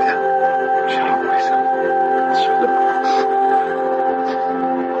 Shalom, my son. Shalom.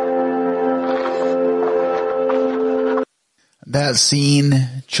 That scene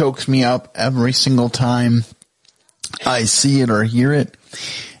chokes me up every single time I see it or hear it.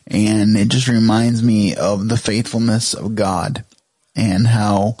 And it just reminds me of the faithfulness of God and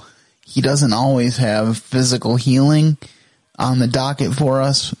how he doesn't always have physical healing on the docket for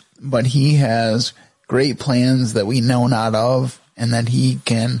us, but he has great plans that we know not of, and that he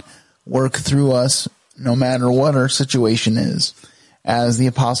can work through us no matter what our situation is. As the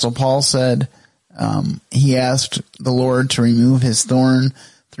Apostle Paul said, he asked the Lord to remove his thorn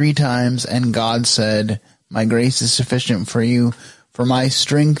 3 times, and God said, "My grace is sufficient for you, for my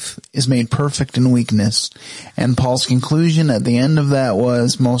strength is made perfect in weakness." And Paul's conclusion at the end of that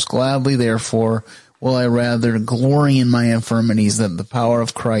was, "Most gladly, therefore, will I rather glory in my infirmities, that the power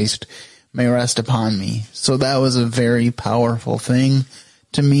of Christ may rest upon me." So that was a very powerful thing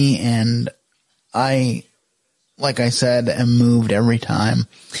to me, and I, like I said, am moved every time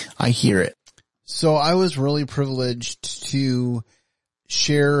I hear it. So I was really privileged to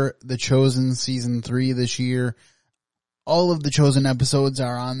share The Chosen Season 3 this year. All of the Chosen episodes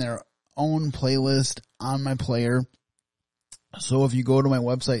are on their own playlist on my player. So if you go to my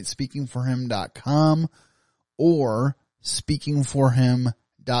website, speaking4him.com or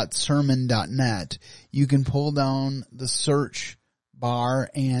speaking4him.sermon.net, you can pull down the search bar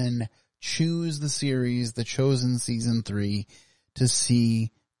and choose the series, The Chosen Season 3, to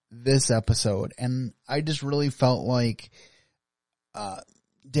see this episode. And I just really felt like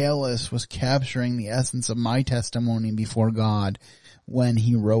Dallas was capturing the essence of my testimony before God when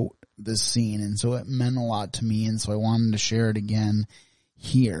he wrote this scene. And so it meant a lot to me. And so I wanted to share it again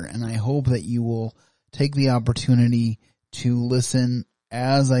here. And I hope that you will take the opportunity to listen,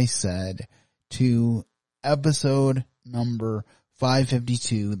 as I said, to episode number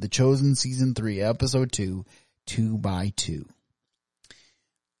 552, The Chosen Season 3, episode 2, 2x2.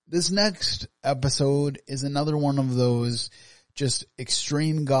 This next episode is another one of those just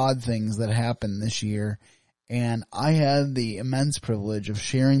extreme God things that happened this year, and I had the immense privilege of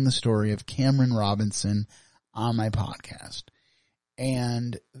sharing the story of Cameron Robinson on my podcast.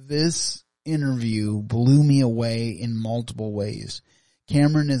 And this interview blew me away in multiple ways.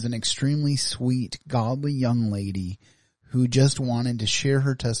 Cameron is an extremely sweet, godly young lady who just wanted to share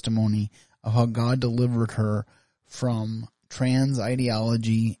her testimony of how God delivered her from trans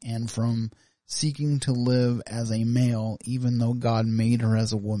ideology and from seeking to live as a male, even though God made her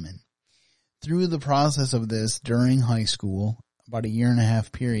as a woman. Through the process of this, during high school, about a 1.5 year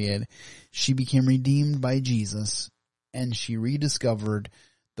period, she became redeemed by Jesus, and she rediscovered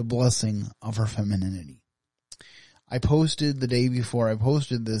the blessing of her femininity. I posted the day before I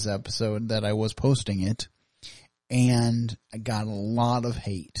posted this episode that I was posting it, and I got a lot of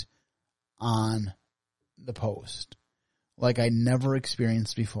hate on the post, like I'd never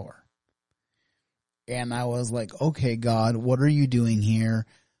experienced before. And I was like, okay, God, what are you doing here?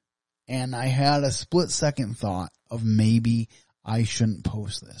 And I had a split-second thought of maybe I shouldn't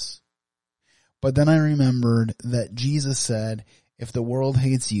post this. But then I remembered that Jesus said, if the world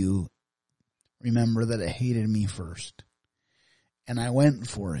hates you, remember that it hated me first. And I went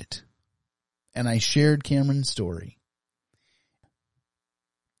for it. And I shared Cameron's story.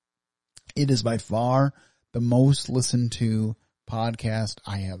 It is by far the most listened to podcast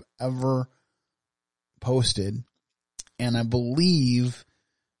I have ever posted. And I believe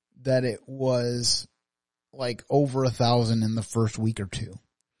that it was like over 1,000 in the first week or two.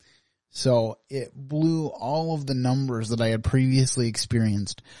 So it blew all of the numbers that I had previously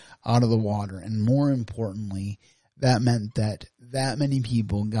experienced out of the water. And more importantly, that meant that many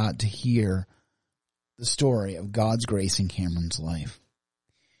people got to hear the story of God's grace in Cameron's life.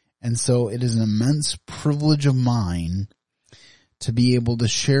 And so it is an immense privilege of mine to be able to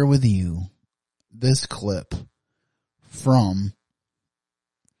share with you this clip from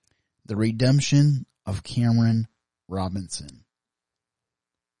the redemption of Cameron Robinson.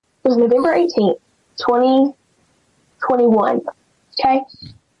 It was November 18th, 2021. Okay?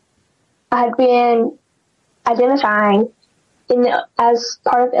 I had been identifying as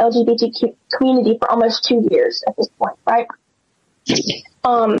part of the LGBT community for almost 2 years at this point, right?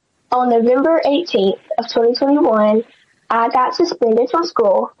 On November 18th of 2021, I got suspended from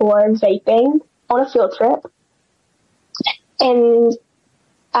school for vaping on a field trip. And,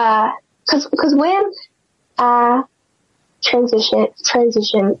 cause when I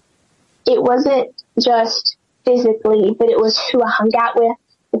transitioned, it wasn't just physically, but it was who I hung out with,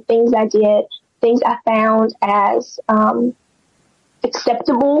 the things I did, things I found as,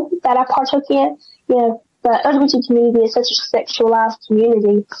 acceptable that I partook in. You know, the LGBT community is such a sexualized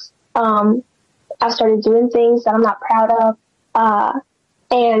community. I started doing things that I'm not proud of.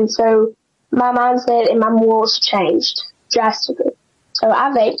 And so my mindset and my morals changed drastically. So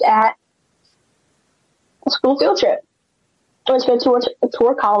I vaped at a school field trip. I went to a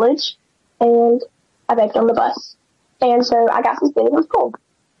tour college and I vaped on the bus. And so I got suspended from school.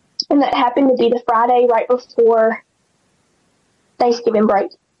 And that happened to be the Friday right before Thanksgiving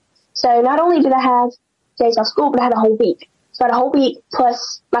break. So not only did I have days off school, but I had a whole week. So I had a whole week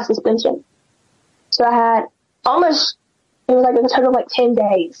plus my suspension. So I had it was like a total of like 10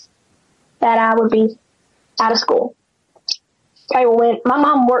 days that I would be out of school. Okay, well, when my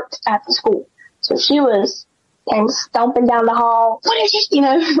mom worked at the school, so she came stomping down the hall. What is this, you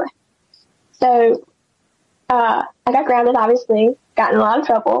know? So, I got grounded, obviously, got in a lot of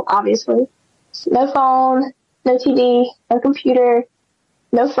trouble, obviously. No phone, no TV, no computer,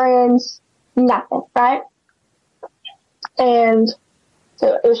 no friends, nothing, right? And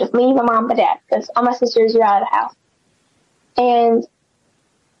so it was just me, my mom, my dad, because all my sisters were out of the house. And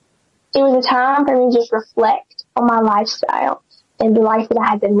it was a time for me to just reflect on my lifestyle and the life that I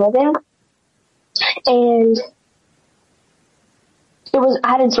had been living. And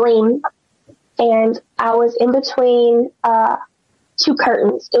I had a dream, and I was in between two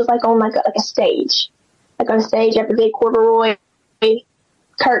curtains. It was like on like a stage. Like on a stage, you have the big corduroy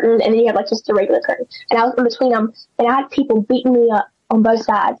curtain, and then you have like just a regular curtain. And I was in between them, and I had people beating me up on both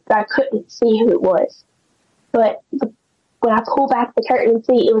sides, but I couldn't see who it was. But when I pulled back the curtain and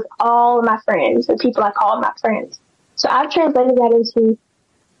see, it was all of my friends, the people I called my friends. So I've translated that into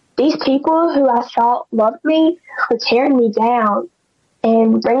these people who I thought loved me were tearing me down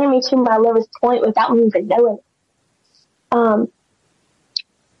and bringing me to my lowest point without me even knowing it.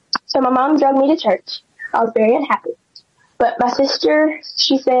 So my mom drug me to church. I was very unhappy. But my sister,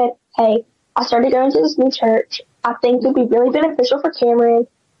 she said, hey, I started going to this new church. I think it'd be really beneficial for Cameron.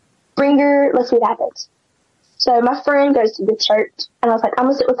 Bring her, let's see what happens. So my friend goes to the church, and I was like, I'm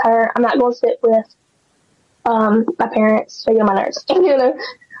going to sit with her. I'm not going to sit with my parents. They get on my nerves. You know?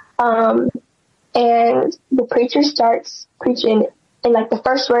 And the preacher starts preaching, and like the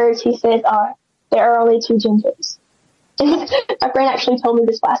first words he says are, there are only two genders. My friend actually told me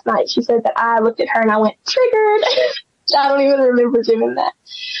this last night. She said that I looked at her and I went, triggered. I don't even remember doing that.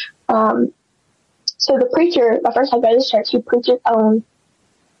 So the preacher, my first time I go to church, he preaches on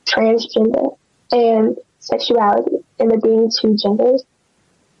transgender and sexuality and there being two genders.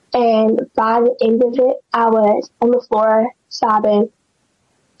 And by the end of it, I was on the floor sobbing,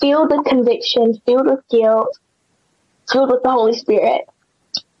 filled with conviction, filled with guilt, filled with the Holy Spirit.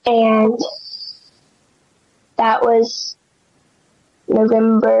 And that was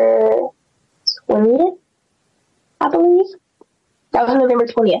November 20th, I believe. That was November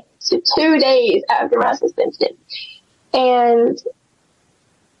 20th. So 2 days after my suspension. And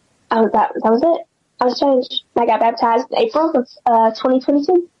that was it. I was changed. I got baptized in April of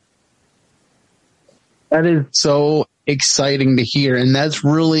 2022. That is so exciting to hear. And that's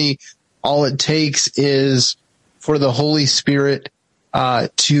really all it takes is for the Holy Spirit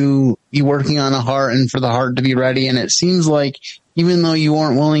to be working on a heart and for the heart to be ready. And it seems like even though you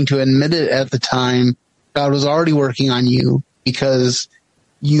weren't willing to admit it at the time, God was already working on you because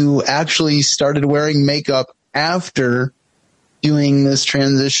you actually started wearing makeup after doing this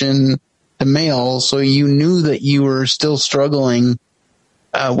transition to male. So you knew that you were still struggling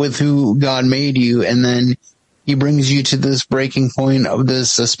with who God made you. And then he brings you to this breaking point of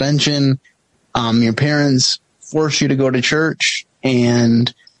this suspension. Your parents force you to go to church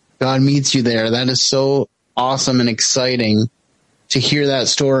and God meets you there. That is so awesome and exciting to hear that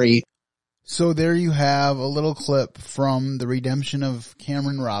story. So there you have a little clip from the redemption of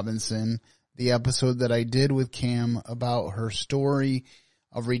Cameron Robinson, the episode that I did with Cam about her story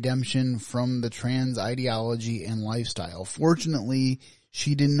of redemption from the trans ideology and lifestyle. Fortunately,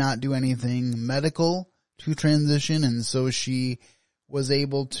 she did not do anything medical to transition, and so she was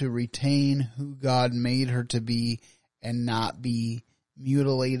able to retain who God made her to be and not be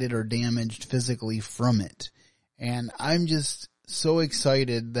mutilated or damaged physically from it. And I'm just so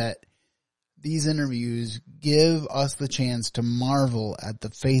excited that these interviews give us the chance to marvel at the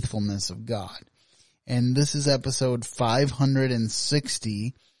faithfulness of God. And this is episode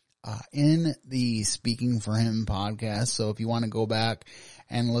 560 in the Speaking for Him podcast. So if you want to go back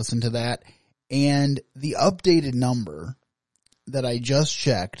and listen to that. And the updated number that I just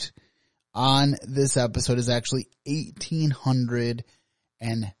checked on this episode is actually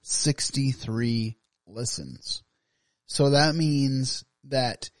 1,863 listens. So that means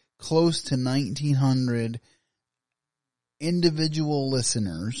that close to 1,900 individual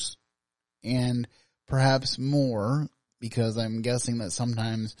listeners, and perhaps more, because I'm guessing that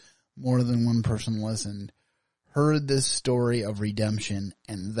sometimes more than one person listened, heard this story of redemption,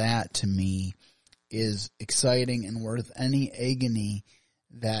 and that to me is exciting and worth any agony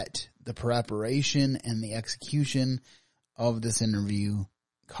that the preparation and the execution of this interview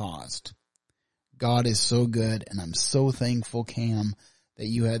caused. God is so good, and I'm so thankful, Cam, that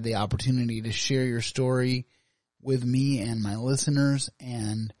you had the opportunity to share your story with me and my listeners,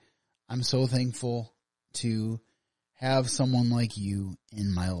 and I'm so thankful to have someone like you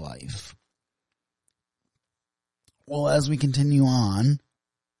in my life. Well, as we continue on,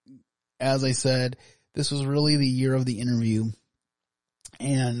 as I said, this was really the year of the interview,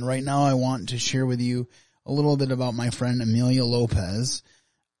 and right now I want to share with you a little bit about my friend Amelia Lopez.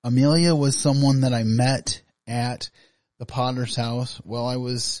 Amelia was someone that I met at the Potter's House while I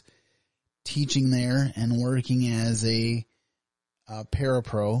was teaching there and working as a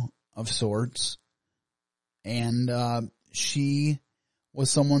parapro of sorts. And she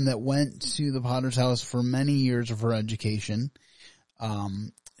was someone that went to the Potter's House for many years of her education.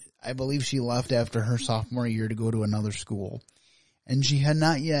 I believe she left after her sophomore year to go to another school. And she had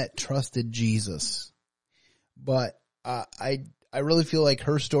not yet trusted Jesus. But I really feel like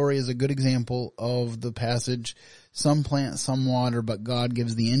her story is a good example of the passage, some plant, some water, but God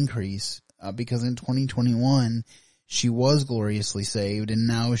gives the increase, because in 2021, she was gloriously saved, and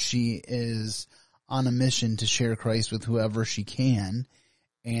now she is on a mission to share Christ with whoever she can.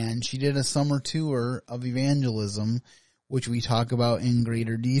 And she did a summer tour of evangelism, which we talk about in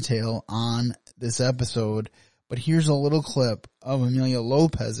greater detail on this episode. But here's a little clip of Amelia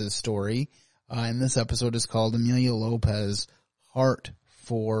Lopez's story, and this episode is called Amelia Lopez, Heart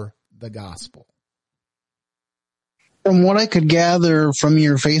for the Gospel. From what I could gather from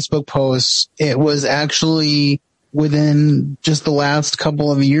your Facebook posts, it was actually within just the last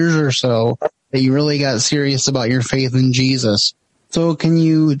couple of years or so that you really got serious about your faith in Jesus. So can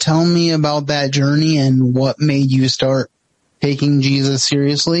you tell me about that journey and what made you start taking Jesus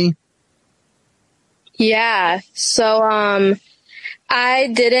seriously? Yeah. So, I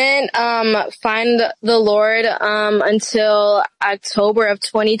didn't find the Lord until October of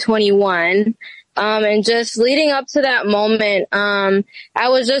 2021. And just leading up to that moment, I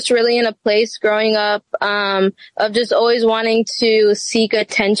was just really in a place growing up of just always wanting to seek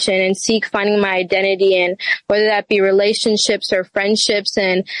attention and seek finding my identity, and whether that be relationships or friendships.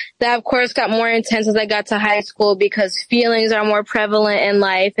 And that, of course, got more intense as I got to high school because feelings are more prevalent in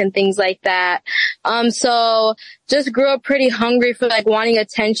life and things like that. So just grew up pretty hungry for like wanting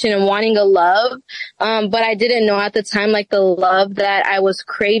attention and wanting a love. But I didn't know at the time, like the love that I was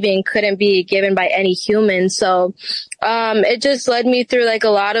craving couldn't be given by any human. So, it just led me through like a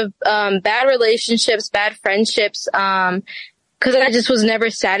lot of, bad relationships, bad friendships, cause I just was never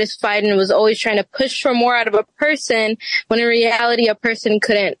satisfied and was always trying to push for more out of a person when in reality a person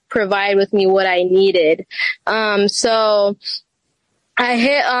couldn't provide with me what I needed. So I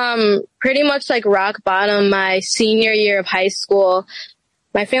hit, pretty much like rock bottom my senior year of high school.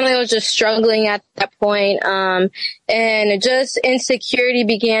 My family was just struggling at that point, and just insecurity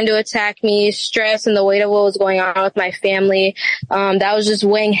began to attack me, stress and the weight of what was going on with my family. That was just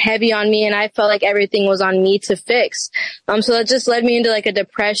weighing heavy on me, and I felt like everything was on me to fix. So that just led me into like a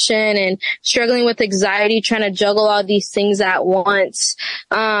depression and struggling with anxiety, trying to juggle all these things at once.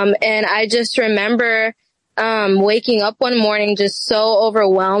 And I just remember waking up one morning just so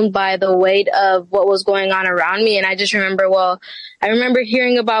overwhelmed by the weight of what was going on around me. And I just remember, I remember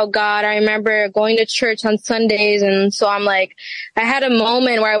hearing about God. I remember going to church on Sundays. And so I'm like, I had a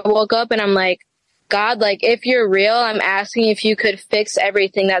moment where I woke up and I'm like, God, like, if you're real, I'm asking if you could fix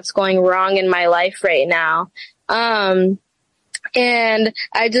everything that's going wrong in my life right now. And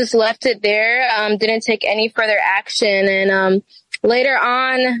I just left it there, didn't take any further action. And later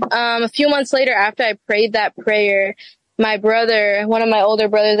on, a few months later, after I prayed that prayer, my brother, one of my older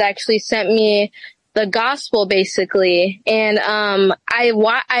brothers, actually sent me the gospel, basically. And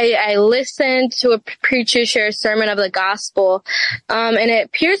I listened to a preacher share a sermon of the gospel, and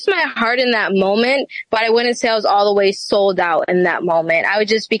it pierced my heart in that moment, but I wouldn't say I was all the way sold out in that moment. I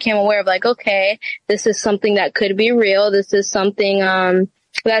just became aware of, like, okay, this is something that could be real. This is something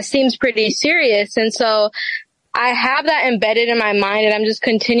that seems pretty serious. And so I have that embedded in my mind, and I'm just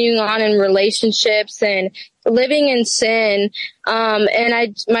continuing on in relationships and living in sin.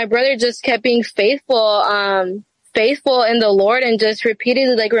 And my brother just kept being faithful in the Lord, and just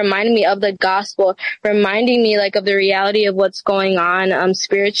repeatedly, like, reminding me of the gospel, reminding me, like, of the reality of what's going on,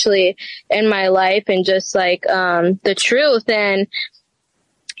 spiritually in my life, and just, like, the truth. And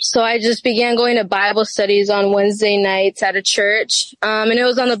so I just began going to Bible studies on Wednesday nights at a church. And it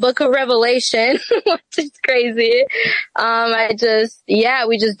was on the book of Revelation, which is crazy.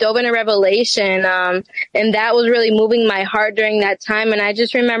 We just dove into Revelation. And that was really moving my heart during that time. And I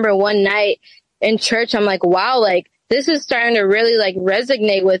just remember one night in church, I'm like, wow, like, this is starting to really, like,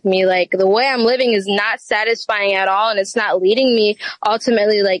 resonate with me. Like, the way I'm living is not satisfying at all. And it's not leading me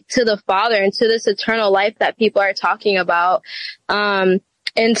ultimately, like, to the Father and to this eternal life that people are talking about.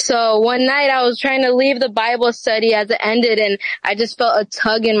 And so one night I was trying to leave the Bible study as it ended, and I just felt a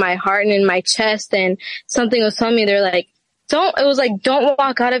tug in my heart and in my chest, and something was telling me, they're like, don't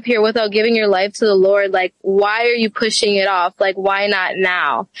walk out of here without giving your life to the Lord. Like, why are you pushing it off? Like, why not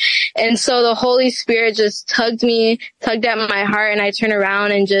now? And so the Holy Spirit just tugged at my heart, and I turned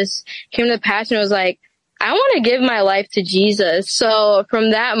around and just came to the pastor and was like, I want to give my life to Jesus. So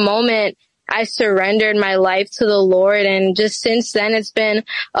from that moment, I surrendered my life to the Lord, and just since then it's been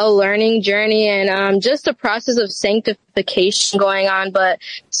a learning journey and just a process of sanctification going on. But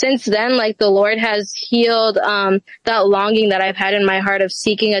since then, like, the Lord has healed that longing that I've had in my heart of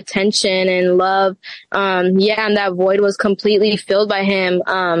seeking attention and love. And that void was completely filled by Him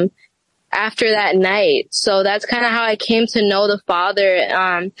after that night. So that's kind of how I came to know the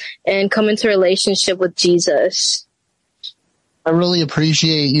Father and come into a relationship with Jesus. I really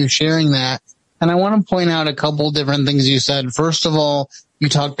appreciate you sharing that. And I want to point out a couple different things you said. First of all, you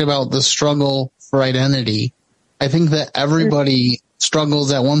talked about the struggle for identity. I think that everybody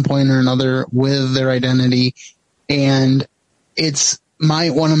struggles at one point or another with their identity. And it's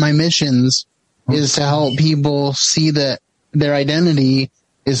one of my missions is to help people see that their identity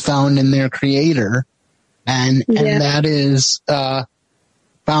is found in their Creator. And that is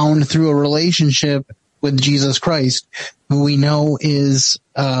found through a relationship with Jesus Christ, who we know is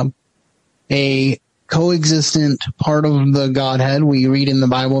a coexistent part of the Godhead. We read in the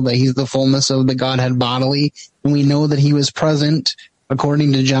Bible that He's the fullness of the Godhead bodily, and we know that He was present,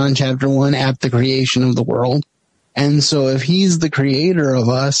 according to John chapter 1, at the creation of the world. And so if He's the creator of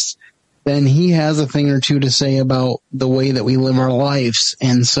us, then He has a thing or two to say about the way that we live our lives.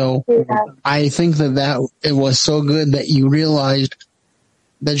 And so I think that it was so good that you realized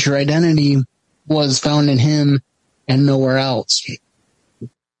that your identity was found in Him and nowhere else.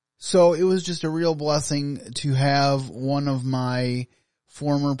 So it was just a real blessing to have one of my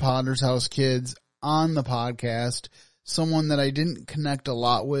former Potter's House kids on the podcast, someone that I didn't connect a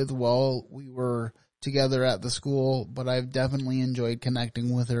lot with while we were together at the school, but I've definitely enjoyed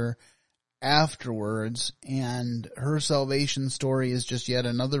connecting with her afterwards. And her salvation story is just yet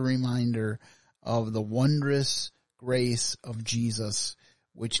another reminder of the wondrous grace of Jesus,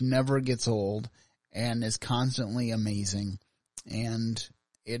 which never gets old and is constantly amazing. And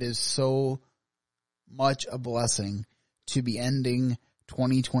it is so much a blessing to be ending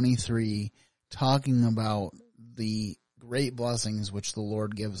 2023 talking about the great blessings which the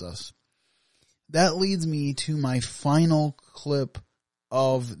Lord gives us. That leads me to my final clip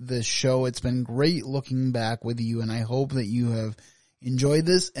of this show. It's been great looking back with you, and I hope that you have enjoyed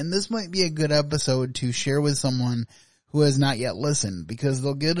this. And this might be a good episode to share with someone who has not yet listened, because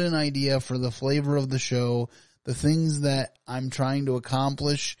they'll get an idea for the flavor of the show, the things that I'm trying to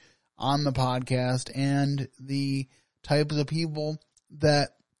accomplish on the podcast, and the types of people that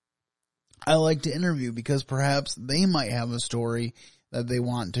I like to interview, because perhaps they might have a story that they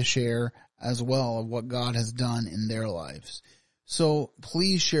want to share as well of what God has done in their lives. So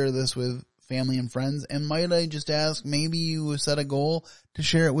please share this with family and friends. And might I just ask, maybe you set a goal to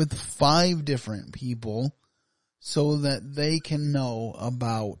share it with 5 different people so that they can know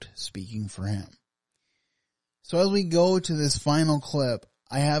about Speaking for Him. So as we go to this final clip,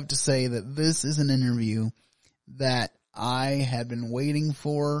 I have to say that this is an interview that I had been waiting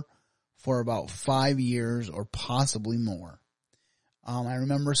for about 5 years or possibly more. I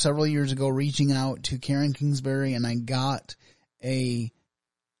remember several years ago reaching out to Karen Kingsbury, and I got a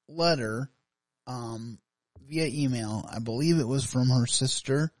letter via email. I believe it was from her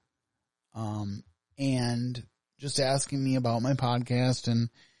sister, and just asking me about my podcast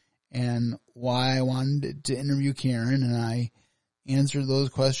and why I wanted to interview Karen, and I answered those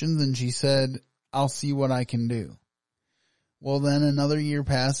questions, and she said, I'll see what I can do. Well, then another year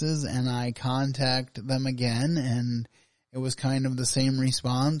passes, and I contact them again, and it was kind of the same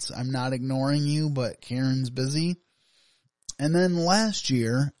response. I'm not ignoring you, but Karen's busy. And then last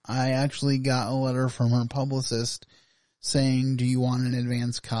year, I actually got a letter from her publicist saying, do you want an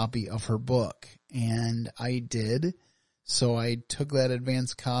advance copy of her book? And I did. So I took that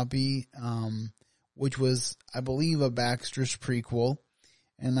advance copy, which was, I believe, a Baxter's prequel,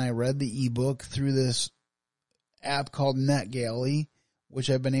 and I read the ebook through this app called NetGalley, which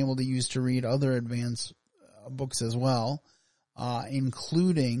I've been able to use to read other advanced books as well,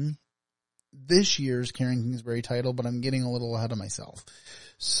 including this year's Karen Kingsbury title, but I'm getting a little ahead of myself.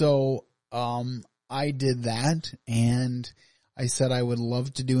 So I did that, and I said I would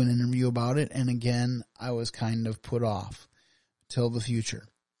love to do an interview about it, and again, I was kind of put off till the future.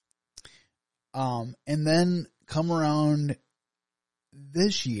 And then come around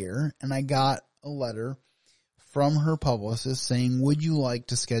this year, and I got a letter from her publicist saying, would you like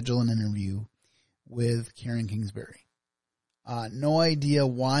to schedule an interview with Karen Kingsbury? No idea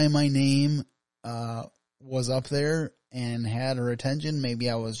why my name was up there and had her attention. Maybe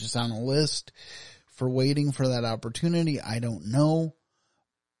I was just on a list for waiting for that opportunity. I don't know.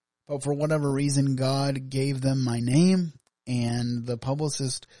 But for whatever reason, God gave them my name, and the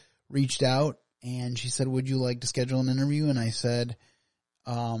publicist reached out, and she said, would you like to schedule an interview? And I said,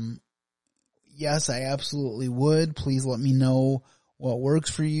 yes, I absolutely would. Please let me know what works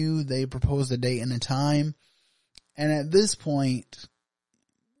for you. They proposed a date and a time. And at this point,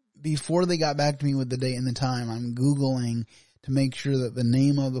 before they got back to me with the date and the time, I'm Googling to make sure that the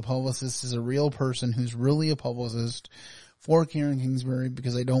name of the publicist is a real person who's really a publicist for Karen Kingsbury,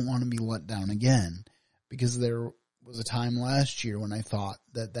 because I don't want to be let down again, because there was a time last year when I thought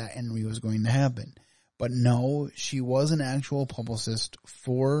that that interview was going to happen. But no, she was an actual publicist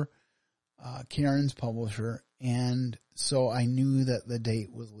for Karen's publisher, and so I knew that the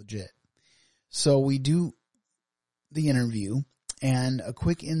date was legit. So we do the interview, and a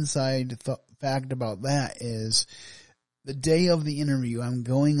quick inside fact about that is the day of the interview, I'm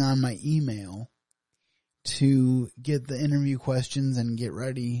going on my email to get the interview questions and get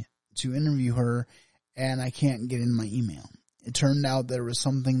ready to interview her, and I can't get in my email. It turned out there was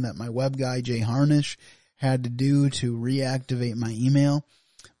something that my web guy, Jay Harnish, had to do to reactivate my email.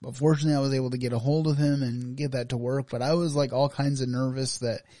 But fortunately, I was able to get a hold of him and get that to work. But I was like all kinds of nervous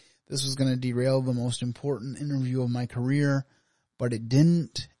that this was going to derail the most important interview of my career. But it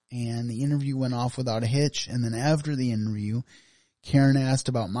didn't, and the interview went off without a hitch. And then after the interview, Karen asked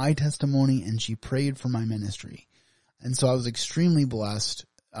about my testimony, and she prayed for my ministry. And so I was extremely blessed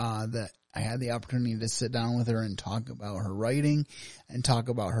that I had the opportunity to sit down with her and talk about her writing and talk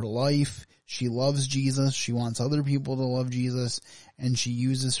about her life. She loves Jesus. She wants other people to love Jesus, and she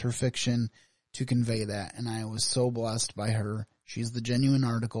uses her fiction to convey that. And I was so blessed by her. She's the genuine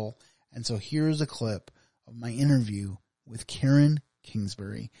article. And so here's a clip of my interview with Karen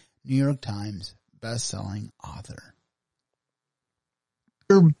Kingsbury, New York Times best-selling author.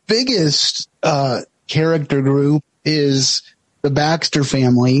 Her biggest character group is the Baxter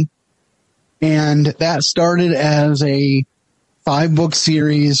family, and that started as a 5-book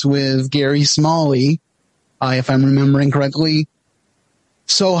series with Gary Smalley, if I'm remembering correctly.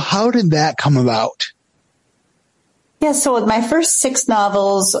 So how did that come about? Yeah, so with my first 6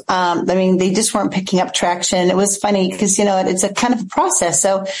 novels, they just weren't picking up traction. It was funny because, it's a kind of a process.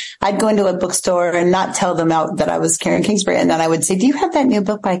 So I'd go into a bookstore and not tell them out that I was Karen Kingsbury. And then I would say, do you have that new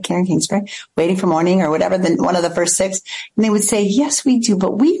book by Karen Kingsbury, Waiting for Morning or whatever, one of the first 6? And they would say, yes, we do,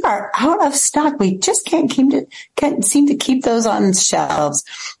 but we are out of stock. We just can't seem to keep those on shelves.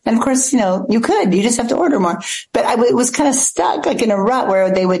 And of course, you just have to order more. But it was kind of stuck like in a rut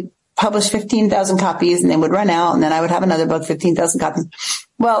where they would publish 15,000 copies and they would run out, and then I would have another book, 15,000 copies.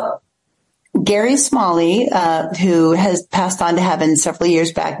 Well, Gary Smalley, who has passed on to heaven several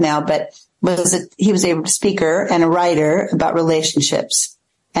years back now, but he was a speaker and a writer about relationships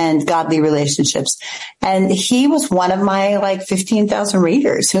and godly relationships. And he was one of my 15,000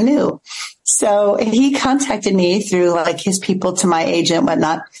 readers. Who knew? So he contacted me through his people to my agent and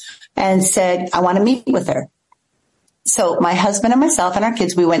whatnot and said, I want to meet with her. So my husband and myself and our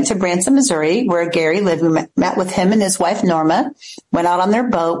kids, we went to Branson, Missouri, where Gary lived. We met with him and his wife, Norma, went out on their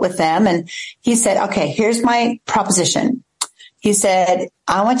boat with them. And he said, okay, here's my proposition. He said,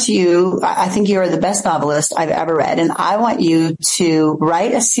 I think you are the best novelist I've ever read. And I want you to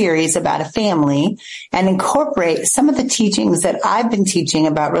write a series about a family and incorporate some of the teachings that I've been teaching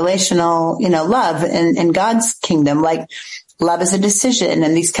about relational, love in God's kingdom, like love is a decision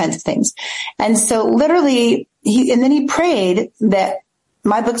and these kinds of things. And so literally he prayed that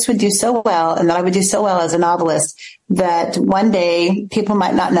my books would do so well and that I would do so well as a novelist that one day people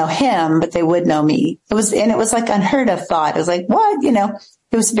might not know him, but they would know me. It was like unheard of thought. It was like, what?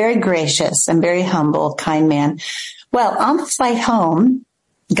 He was very gracious and very humble, kind man. Well, on the flight home,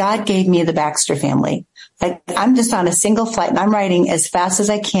 God gave me the Baxter family. Like I'm just on a single flight and I'm writing as fast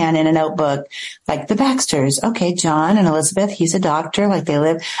as I can in a notebook, like the Baxters. Okay. John and Elizabeth, he's a doctor, like they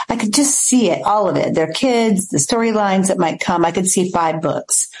live. I could just see it, all of it, their kids, the storylines that might come. I could see 5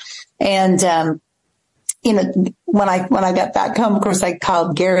 books. And, when I got back home, of course, I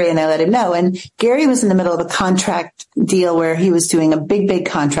called Gary and I let him know. And Gary was in the middle of a contract deal where he was doing a big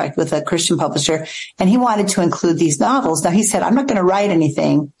contract with a Christian publisher and he wanted to include these novels. Now he said, I'm not going to write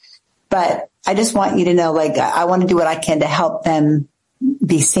anything, but I just want you to know, like, I want to do what I can to help them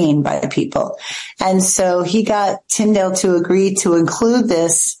be seen by the people. And so he got Tyndale to agree to include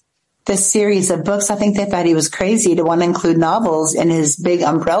this series of books. I think they thought he was crazy to want to include novels in his big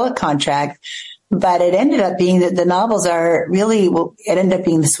umbrella contract. But it ended up being that the novels are really, it ended up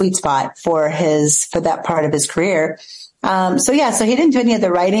being the sweet spot for that part of his career. So he didn't do any of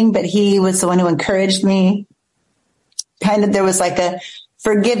the writing, but he was the one who encouraged me. Kind of, there was like a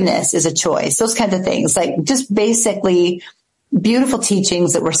forgiveness is a choice, those kinds of things, like just basically beautiful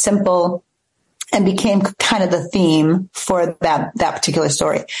teachings that were simple and became kind of the theme for that particular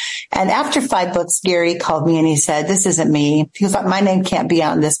story. And after 5 books, Gary called me and he said, this isn't me. He goes, my name can't be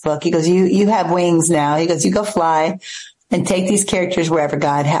on this book. He goes, you have wings now. He goes, you go fly and take these characters wherever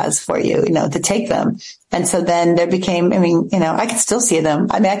God has for you, to take them. And so then there became, I can still see them.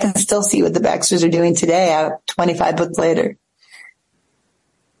 I can still see what the Baxters are doing today, 25 books later.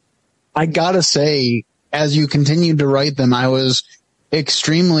 I gotta say, as you continued to write them, I was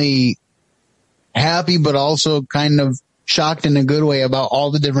extremely happy, but also kind of shocked in a good way about all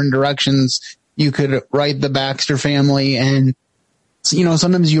the different directions you could write the Baxter family. And,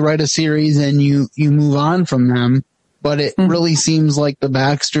 sometimes you write a series and you move on from them, but it really seems like the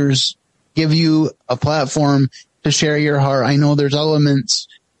Baxters give you a platform to share your heart. I know there's elements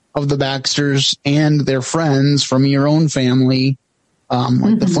of the Baxters and their friends from your own family.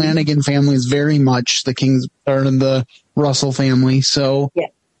 Like the Flanagan family is very much the Russell family. So,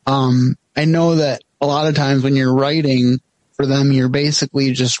 I know that a lot of times when you're writing for them, you're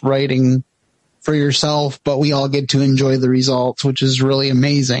basically just writing for yourself, but we all get to enjoy the results, which is really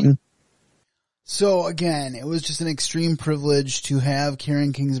amazing. So again, it was just an extreme privilege to have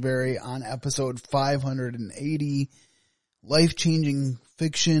Karen Kingsbury on episode 580, Life-Changing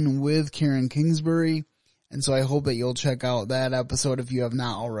Fiction with Karen Kingsbury. And so I hope that you'll check out that episode if you have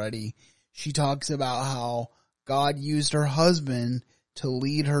not already. She talks about how God used her husband to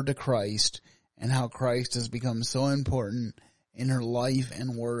lead her to Christ and how Christ has become so important in her life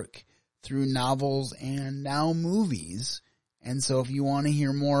and work through novels and now movies. And so if you want to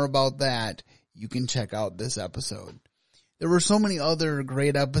hear more about that, you can check out this episode. There were so many other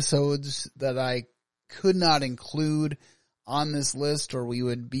great episodes that I could not include on this list or we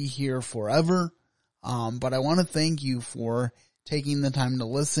would be here forever. But I want to thank you for taking the time to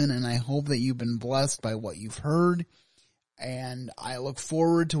listen, and I hope that you've been blessed by what you've heard. And I look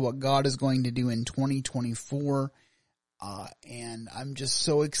forward to what God is going to do in 2024. And I'm just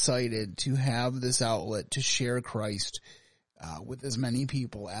so excited to have this outlet to share Christ with as many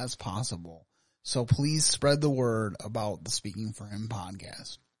people as possible. So please spread the word about the Speaking for Him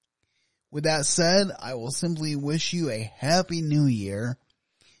podcast. With that said, I will simply wish you a happy new year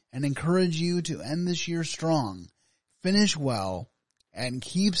and encourage you to end this year strong, finish well, and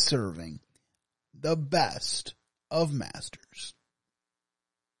keep serving the best of masters.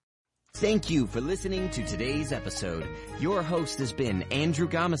 Thank you for listening to today's episode. Your host has been Andrew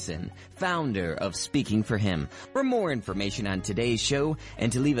Gomison, founder of Speaking for Him. For more information on today's show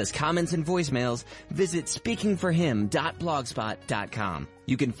and to leave us comments and voicemails, visit speakingforhim.blogspot.com.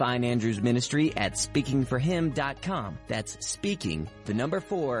 You can find Andrew's ministry at speakingforhim.com. That's speaking,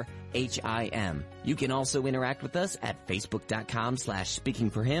 4, HIM. You can also interact with us at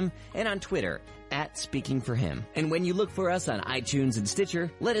facebook.com/speakingforhim and on Twitter @speakingforhim. And when you look for us on iTunes and Stitcher,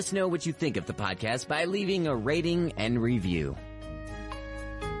 let us know what you think of the podcast by leaving a rating and review.